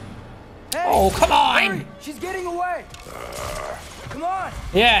 Hey, oh, come on! hurry, she's getting away! Come on!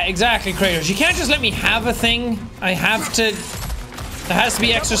 Yeah, exactly, Kratos. You can't just let me have a thing. I have to... There has to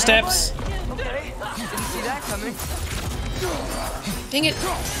be extra steps. Okay, didn't see that coming. Dang it.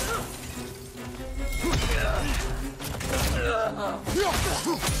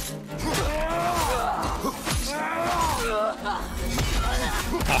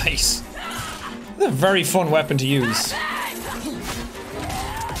 Nice. That's a very fun weapon to use.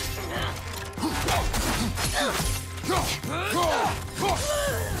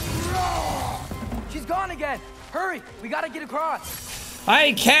 She's gone again! Hurry! We gotta get across!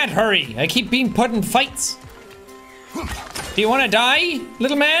 I can't hurry. I keep being put in fights. Do you want to die,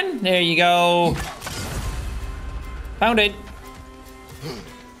 little man? There you go. Found it.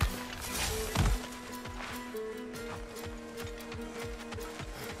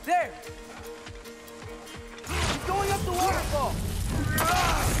 There! She's going up the waterfall!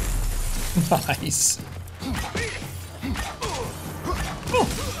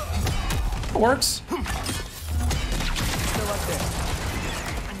 works. Still up there.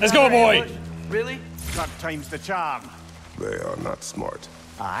 Let's go, boy. Really? Third time's the charm. They are not smart.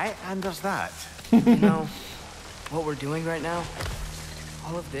 Aye, and there's that. You know, what we're doing right now,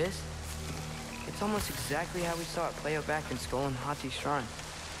 all of this, it's almost exactly how we saw it play out back in Sköll and Hati Shrine.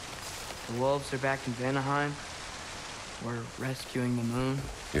 The wolves are back in Vanaheim. We're rescuing the moon.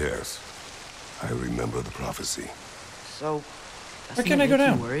 Yes, I remember the prophecy. So, Where can I go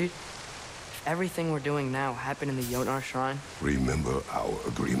down? Worried? If everything we're doing now happened in the Jotnar Shrine? Remember our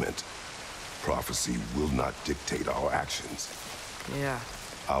agreement. Prophecy will not dictate our actions. Yeah.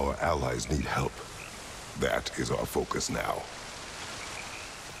 Our allies need help. That is our focus now.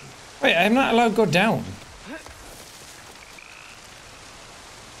 Wait, I'm not allowed to go down.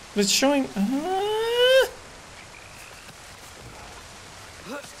 But it's showing...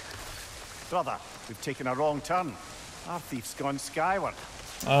 Brother, we've taken a wrong turn. Our thief's gone skyward.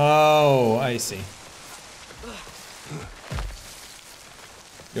 Oh, I see.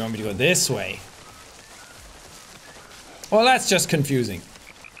 You want me to go this way? Well, that's just confusing.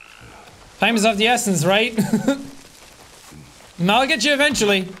 Time is of the essence, right? And I'll get you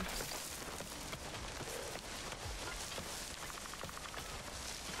eventually.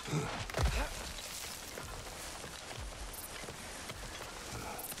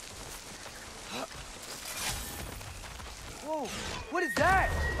 Whoa, what is that?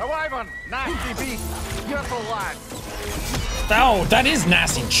 A wyvern! Nasty beast! Careful, lad! Oh, that is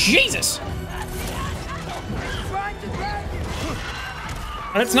nasty. Jesus!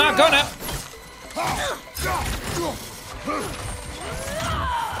 It's not gonna.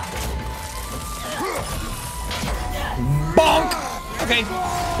 Bonk! Okay,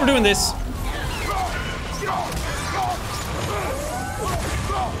 we're doing this.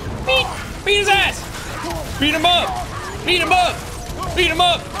 Beat his ass! Beat him up! Beat him up! Beat him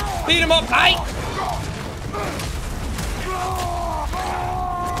up! Beat him up! Aye!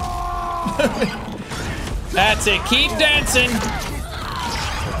 That's it. Keep dancing.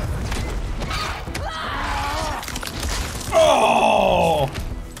 Oh!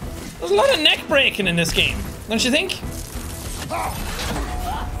 There's a lot of neck breaking in this game, don't you think?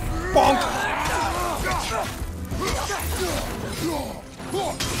 Bonk!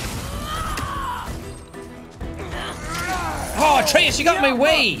 Oh, Atreus, you got in my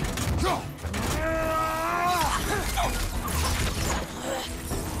way!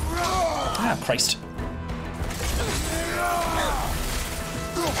 Ah, Christ.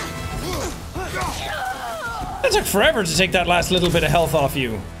 That took forever to take that last little bit of health off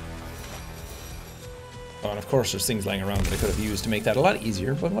you. Oh, and of course there's things lying around that I could have used to make that a lot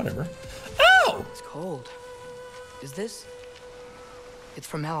easier, but whatever. Oh! It's cold. Is this? It's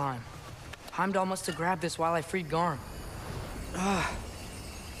from Helheim. Heimdall must have grabbed this while I freed Garm.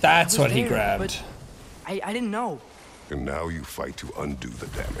 That's what he grabbed. I didn't know. And now you fight to undo the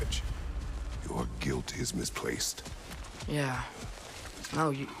damage. Your guilt is misplaced. Yeah.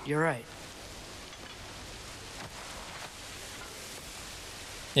 No, you're right.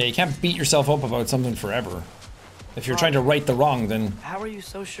 Yeah, you can't beat yourself up about something forever. If you're trying to right the wrong, then... How are you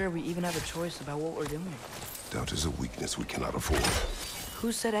so sure we even have a choice about what we're doing? Doubt is a weakness we cannot afford.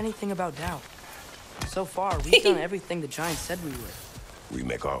 Who said anything about doubt? So far, we've done everything the Giants said we would. We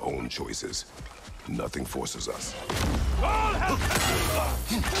make our own choices. Nothing forces us.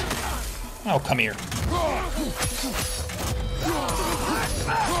 Oh, come here.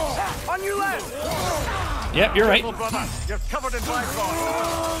 On your left! Yep, you're right. Brother, you're covered in black bone.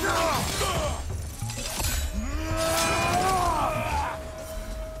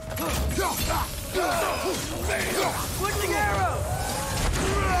 Switching arrow!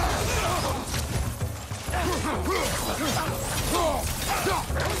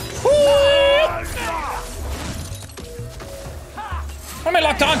 What am I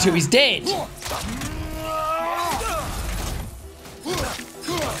locked onto? He's dead.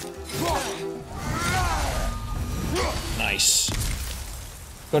 Nice.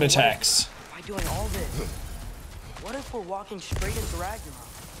 Good attacks. By doing all this, what if we're walking straight into Ragnarok?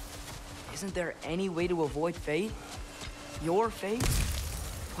 Isn't there any way to avoid fate? Your fate?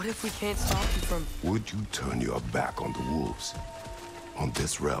 What if we can't stop you from... Would you turn your back on the wolves? On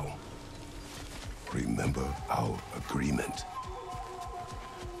this realm? Remember our agreement.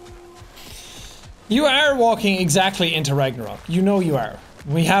 You are walking exactly into Ragnarok. You know you are.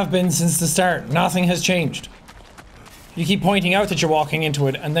 We have been since the start. Nothing has changed. You keep pointing out that you're walking into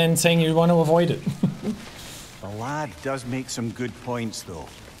it and then saying you want to avoid it. The lad does make some good points, though.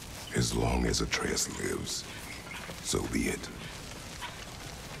 As long as Atreus lives, so be it.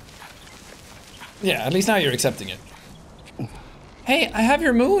 Yeah, at least now you're accepting it. Hey, I have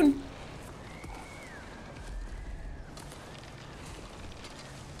your moon.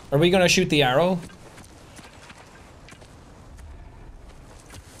 Are we gonna shoot the arrow?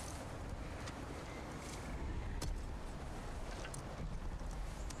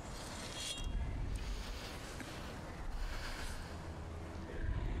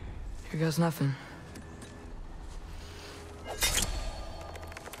 Here goes nothing.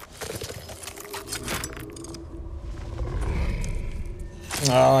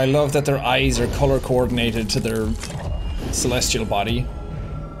 Oh, I love that their eyes are color coordinated to their celestial body.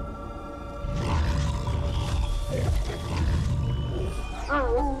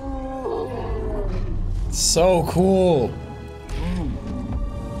 So cool.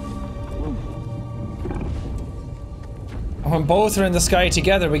 And when both are in the sky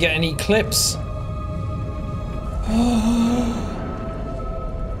together, we get an eclipse.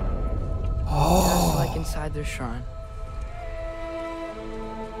 Just like inside their shrine.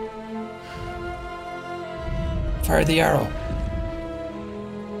 Fire the arrow.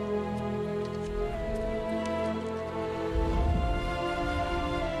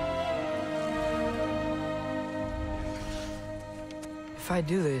 If I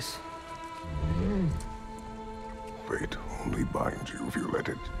do this... Fate only binds you if you let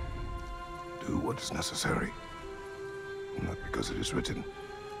it. Do what is necessary. Not because it is written.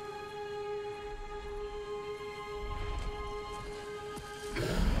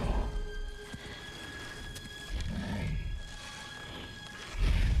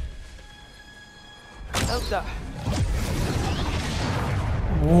 Elsa.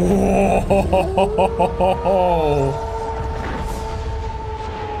 Whoa.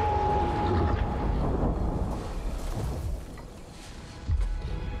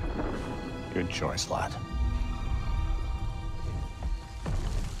 Good choice, lad.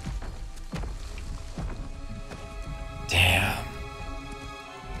 Damn.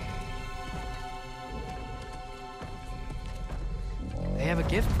 They have a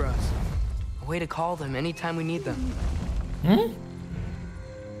gift for us. A way to call them anytime we need them. Hmm?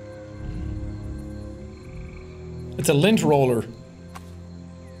 It's a lint roller.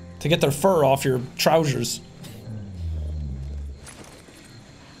 To get their fur off your trousers.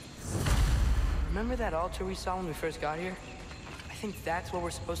 Remember that altar we saw when we first got here? I think that's where we're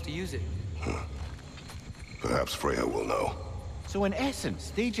supposed to use it. Perhaps Freya will know. So in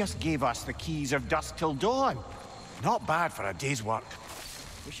essence, they just gave us the keys of dusk till dawn. Not bad for a day's work.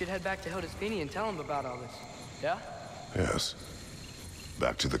 We should head back to Hildisvini and tell him about all this. Yeah? Yes.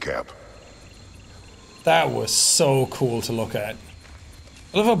 Back to the camp. That was so cool to look at.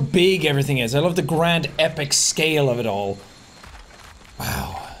 I love how big everything is. I love the grand epic scale of it all.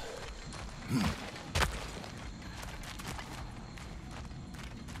 Wow.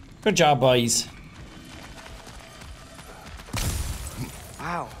 Good job, boys.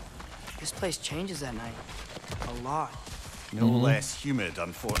 Wow. This place changes at night. A lot. No less humid,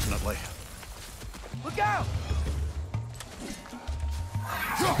 unfortunately. Look out!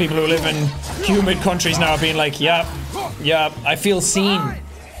 People who live in humid countries now are being like, yep, I feel seen.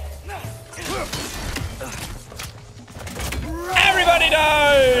 Everybody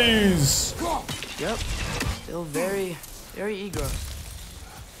dies! Yep. Still very egos.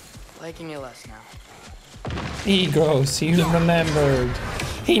 Liking it less now. He grows, he's remembered.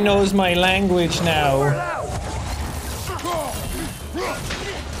 He knows my language now.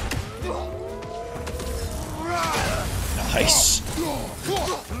 Nice.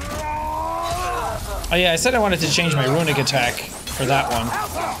 Oh yeah, I said I wanted to change my runic attack for that one.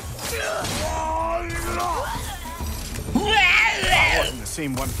 That wasn't the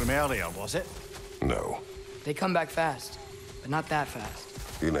same one from earlier, was it? No. They come back fast, but not that fast.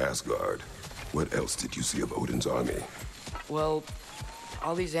 In Asgard, what else did you see of Odin's army? Well,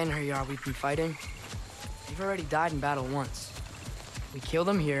 all these Einherjar we've been fighting, they've already died in battle once. We kill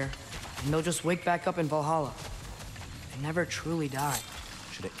them here, and they'll just wake back up in Valhalla. They never truly die.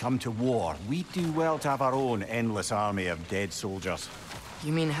 Should it come to war, we'd do well to have our own endless army of dead soldiers.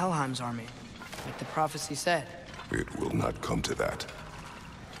 You mean Helheim's army, like the prophecy said? It will not come to that.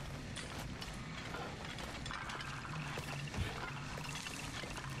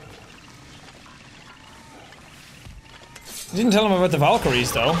 Didn't tell him about the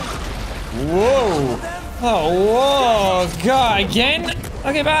Valkyries, though. Whoa! Oh, whoa! God, again?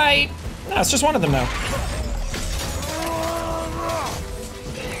 Okay, bye! No, it's just one of them now.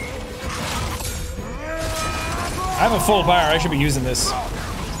 I have a full bar, I should be using this.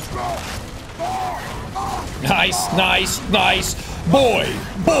 Nice, nice, nice! Boy!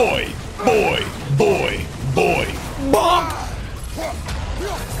 Boy! Boy! Boy! Boy! Bonk!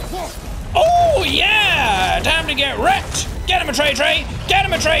 Oh, yeah! Time to get wrecked! Get him a tray! Get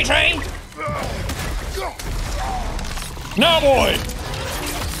him a tray! No, boy!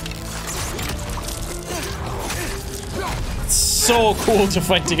 so cool to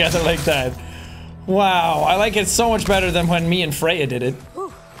fight together like that. Wow, I like it so much better than when me and Freya did it.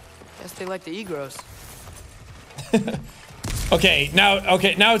 Whew. Guess they like the egros. Okay, now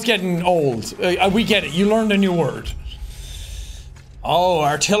it's getting old. We get it. You learned a new word. Oh,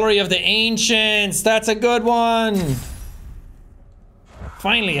 artillery of the ancients. That's a good one.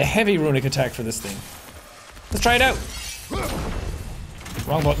 Finally, a heavy runic attack for this thing. Let's try it out.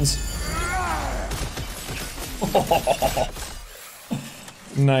 Wrong buttons.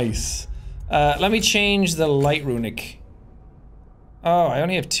 Nice. Let me change the light runic. Oh, I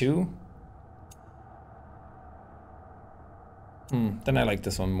only have 2? Then I like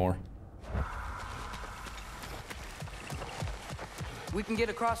this one more. We can get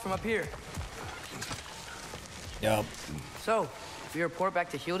across from up here. Yup. So, if we report back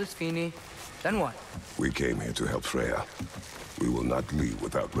to Hildisvini, then what? We came here to help Freya. We will not leave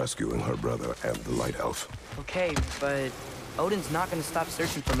without rescuing her brother and the Light Elf. Okay, but Odin's not gonna stop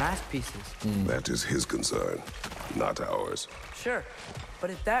searching for mask pieces. That is his concern, not ours. Sure, but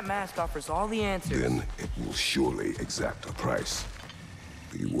if that mask offers all the answers... Then it will surely exact a price.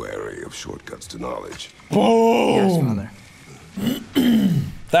 Be wary of shortcuts to knowledge. Boom! Yes, Mother.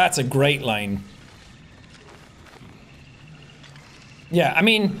 That's a great line. Yeah, I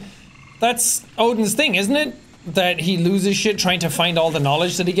mean, that's Odin's thing, isn't it? That he loses shit trying to find all the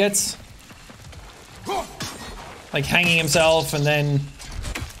knowledge that he gets. Like hanging himself and then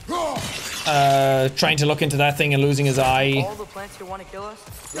trying to look into that thing and losing his eye. All the plants here want to kill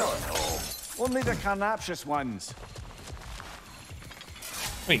us? No. Only the carnivorous ones.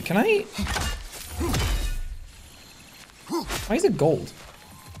 Wait, can I? Why is it gold?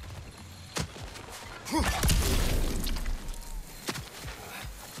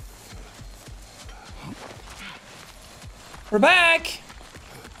 We're back!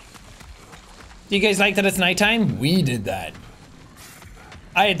 Do you guys like that it's nighttime? We did that.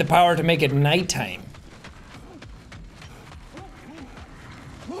 I had the power to make it nighttime.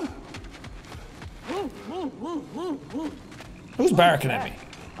 Who's barking at me?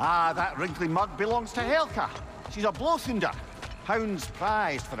 Ah, that wrinkly mug belongs to Helka. She's a blowthunder. Hounds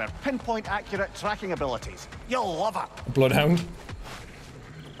prized for their pinpoint accurate tracking abilities. You'll love her. A bloodhound?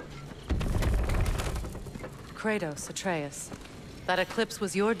 Kratos, Atreus. That eclipse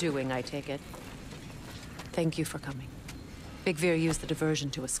was your doing, I take it. Thank you for coming. Big Veer used the diversion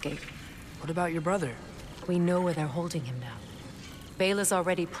to escape. What about your brother? We know where they're holding him now. Bela's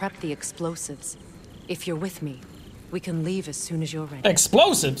already prepped the explosives. If you're with me, we can leave as soon as you're ready.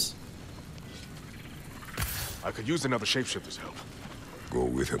 Explosives? I could use another shapeshifter's help. Go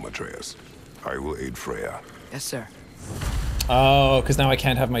with him, Atreus. I will aid Freya. Yes, sir. Oh, because now I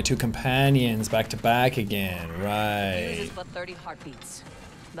can't have my 2 companions back to back again. Uses Right. but 30 heartbeats.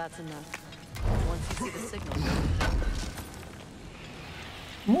 That's enough. Once you see the signal.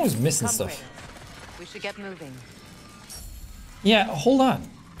 I'm always missing Come, stuff. Kratos. We should get moving. Yeah, hold on.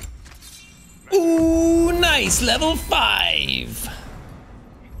 Ooh, nice, level 5.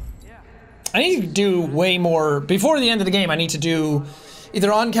 I need to do way more, before the end of the game I need to do,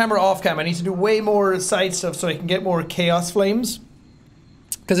 either on camera or off camera, I need to do way more side stuff so I can get more chaos flames.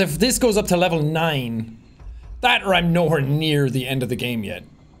 Because if this goes up to level 9, that or I'm nowhere near the end of the game yet.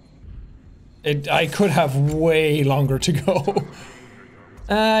 I could have way longer to go.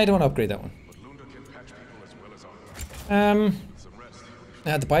 I don't want to upgrade that one.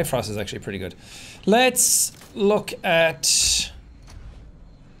 The Bifrost is actually pretty good. Let's look at...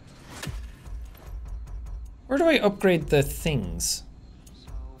 Where do I upgrade the things?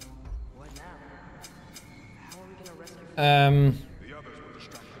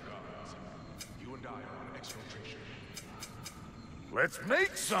 Let's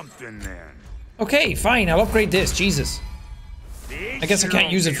make something then. Okay, fine, I'll upgrade this, Jesus. I guess I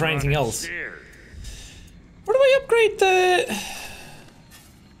can't use it for anything else. Where do I upgrade the...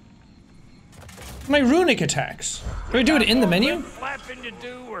 my runic attacks? Do I do it in the menu? Flapping to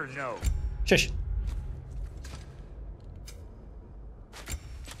do or no? Shush.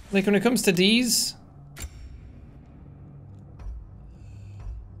 Like when it comes to these...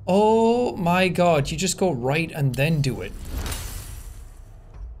 Oh my god, you just go right and then do it.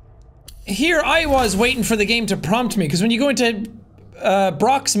 Here I was waiting for the game to prompt me, because when you go into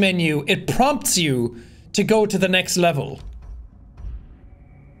Brock's menu, it prompts you to go to the next level.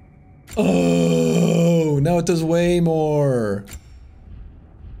 Oh, now it does way more.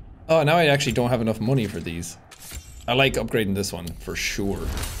 Oh, now I actually don't have enough money for these. I like upgrading this one, for sure.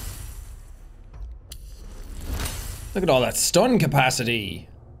 Look at all that stun capacity.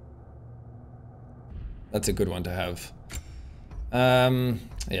 That's a good one to have.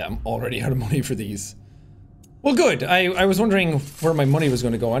 Yeah, I'm already out of money for these. Well, good. I was wondering where my money was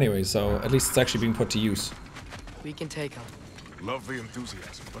going to go anyway, so at least it's actually being put to use. We can take him. Love the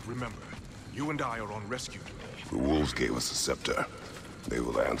enthusiasm, but remember, you and I are on rescue duty. The wolves gave us a scepter. They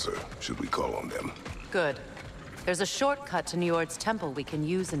will answer, should we call on them. Good. There's a shortcut to Njord's temple we can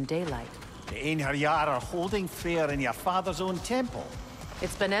use in daylight. The Einherjar are holding Freyr in your father's own temple.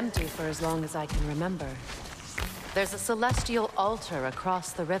 It's been empty for as long as I can remember. There's a celestial altar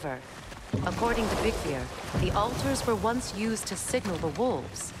across the river. According to Vigvir, the altars were once used to signal the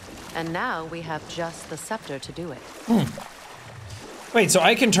wolves. And now we have just the scepter to do it. Wait, so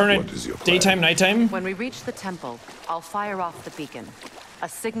I can turn it daytime, nighttime? When we reach the temple, I'll fire off the beacon. A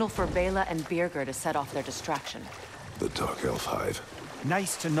signal for Bela and Birgir to set off their distraction. The Dark Elf Hive.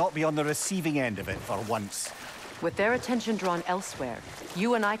 Nice to not be on the receiving end of it for once. With their attention drawn elsewhere,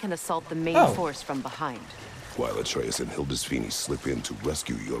 you and I can assault the main force from behind. While Atreus and Hildisvini slip in to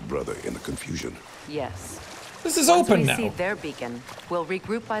rescue your brother in the confusion. Yes. This is open now. Once we see their beacon, we'll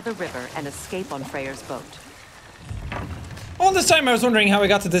regroup by the river and escape on Freyr's boat. All this time I was wondering how I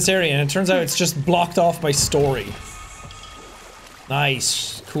got to this area, and it turns out it's just blocked off by story.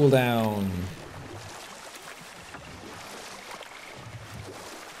 Nice. Cool down.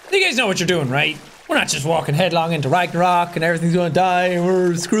 You guys know what you're doing, right? We're not just walking headlong into Ragnarok and everything's gonna die and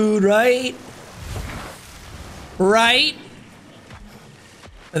we're screwed, right? Right?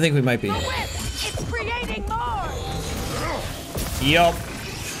 I think we might be. It's creating more. Yup.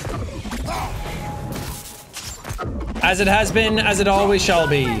 As it has been, as it always shall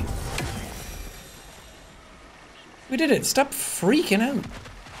be. We did it. Stop freaking out.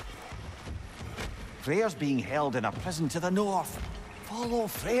 Freyr's being held in a prison to the north. Follow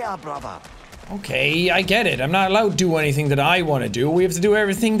Freyr, brother. Okay, I get it. I'm not allowed to do anything that I want to do. We have to do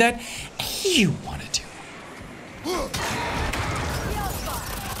everything that you want to do.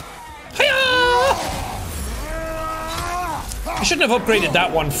 Hiya! I shouldn't have upgraded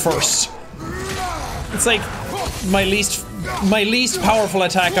that one first. It's like my least powerful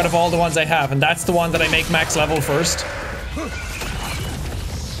attack out of all the ones I have, and that's the one that I make max level first.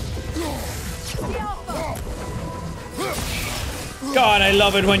 God, I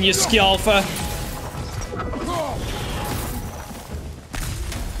love it when you Skjalfa.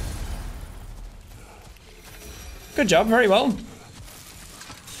 Good job, very well.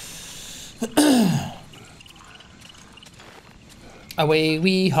 Away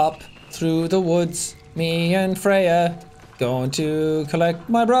we hop through the woods, me and Freya, going to collect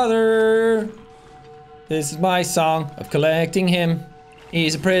my brother. This is my song of collecting him.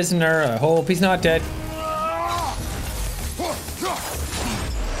 He's a prisoner, I hope he's not dead.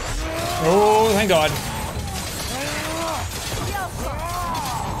 Oh, thank God.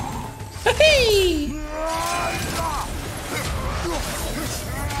 Hey!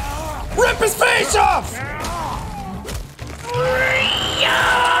 Rip his face off!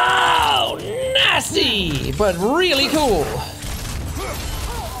 Yo! Nasty, but really cool.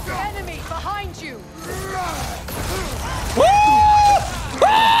 Enemy behind you. Woo!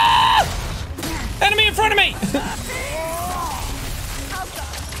 Ah! Enemy in front of me!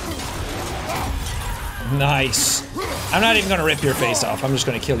 Nice. I'm not even gonna rip your face off. I'm just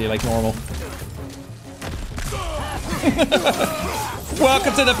gonna kill you like normal.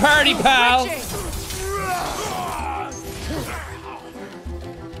 Welcome to the party, pal.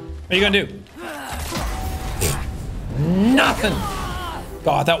 What are you gonna do? Nothing.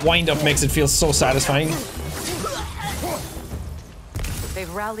 God, that wind-up makes it feel so satisfying.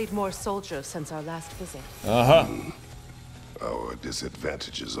 They've rallied more soldiers since our last visit. Uh-huh. Our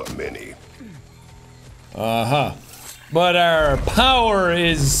disadvantages are many. Uh-huh. But our power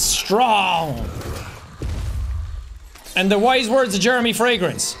is strong. And the wise words of Jeremy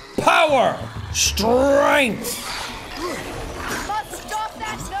Fragrance. Power! Strength! Must stop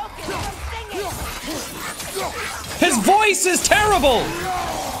that Nokin from singing. His voice is terrible!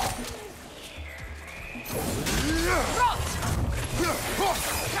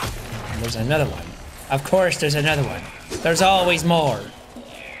 There's another one. Of course there's another one. There's always more.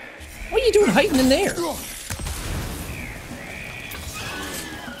 What are you doing hiding in there? Is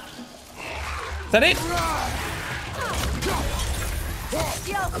that it?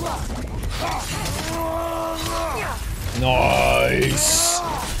 Nice.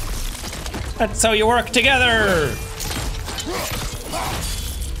 That's how you work together.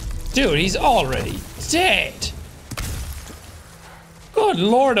 Dude, he's already dead. Good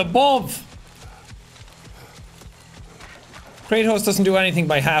Lord above. Kratos doesn't do anything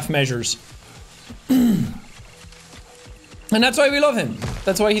by half measures. And that's why we love him.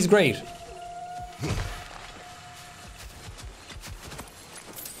 That's why he's great.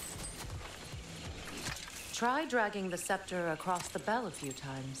 Try dragging the scepter across the bell a few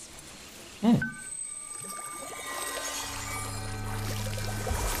times.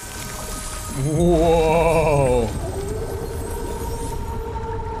 Whoa.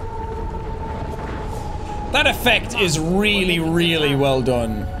 That effect is really, really well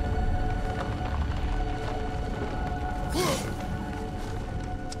done.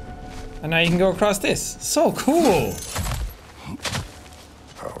 And now you can go across this. So cool.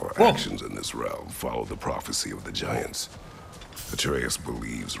 Our actions in this realm follow the prophecy of the giants. Atreus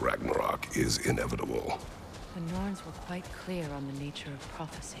believes Ragnarok is inevitable. The Norns were quite clear on the nature of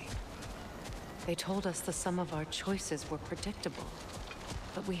prophecy. They told us the sum of our choices were predictable.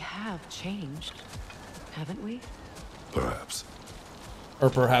 But we have changed, haven't we? Perhaps. Or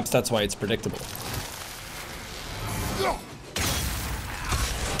perhaps that's why it's predictable.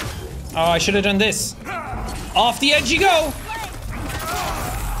 Oh, I should have done this. Off the edge you go!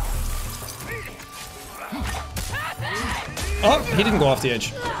 Oh, he didn't go off the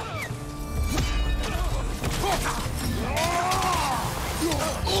edge.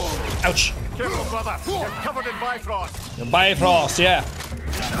 Ouch. Careful, brother. You're covered in Bifrost. The Bifrost, yeah.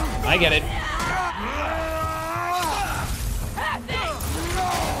 I get it.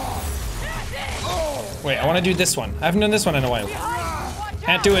 Wait, I want to do this one. I haven't done this one in a while.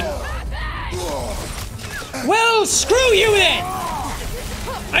 Can't do it. Well, screw you then!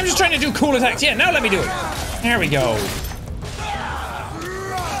 I'm just trying to do cool attacks. Yeah, now let me do it. There we go.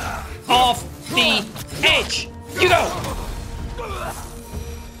 Off the edge. You go!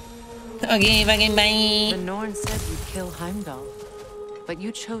 Okay, fucking bye. The Norn said you'd kill Heimdall, but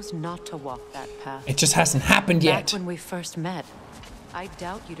you chose not to walk that path. It just hasn't happened yet. Back when we first met, I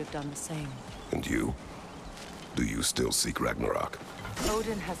doubt you'd have done the same. And you? Do you still seek Ragnarok?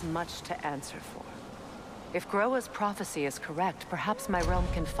 Odin has much to answer for. If Groa's prophecy is correct, perhaps my realm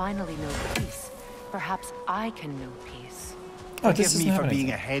can finally know peace. Perhaps I can know peace. Forgive me for being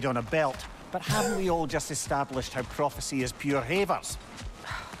a head on a belt, but haven't we all just established how prophecy is pure havers?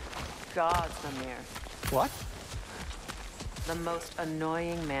 Gods, Mimir. What? The most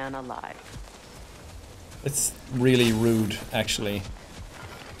annoying man alive. It's really rude, actually.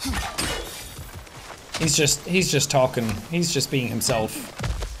 He's just talking. He's just being himself.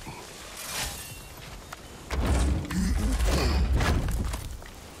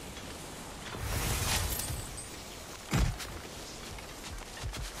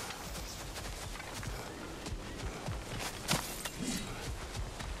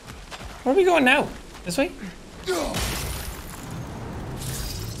 Where are we going now? This way?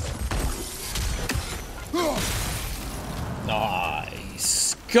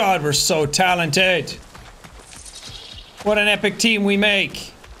 Nice. God, we're so talented. What an epic team we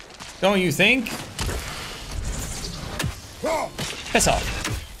make. Don't you think? Piss off.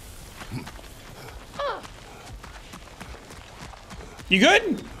 You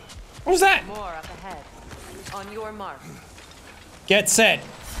good? What was that? More up ahead. On your mark. Get set.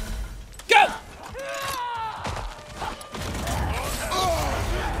 Go!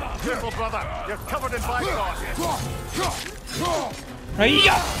 Careful, brother. You're covered in Bifrost.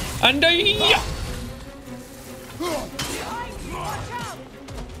 Hiya! And hiya!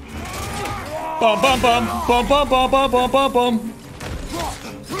 Bum bum bum bum bum bum bum bum bum bum.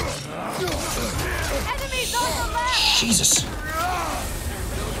 Jesus!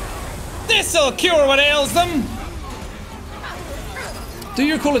 This'll cure what ails them. Do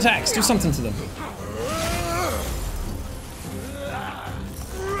your cool attacks. Do something to them.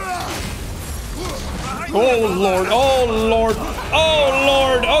 Oh lord! Oh lord! Oh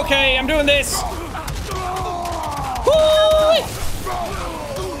lord! Okay, I'm doing this. Woo!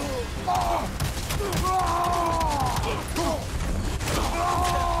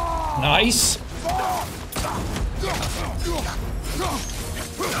 Nice.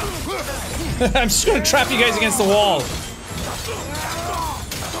 I'm just gonna trap you guys against the wall.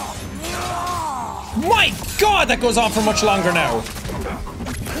 My God, that goes on for much longer now.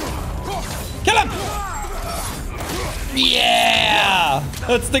 Kill him! Yeah!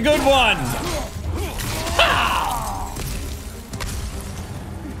 That's the good one. Ha!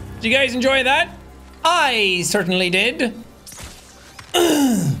 Did you guys enjoy that? I certainly did.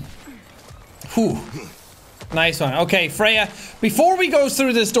 Whew. Nice one. Okay, Freya, before we go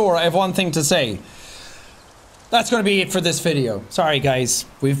through this door, I have one thing to say. That's going to be it for this video. Sorry, guys.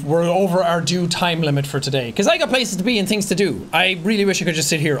 We're over our due time limit for today. Because I got places to be and things to do. I really wish I could just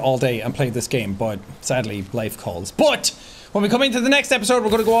sit here all day and play this game. But sadly, life calls. But when we come into the next episode, we're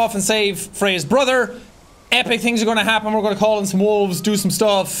going to go off and save Freya's brother. Epic things are going to happen. We're going to call in some wolves, do some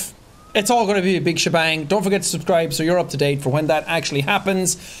stuff. It's all going to be a big shebang. Don't forget to subscribe so you're up to date for when that actually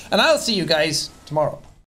happens. And I'll see you guys tomorrow.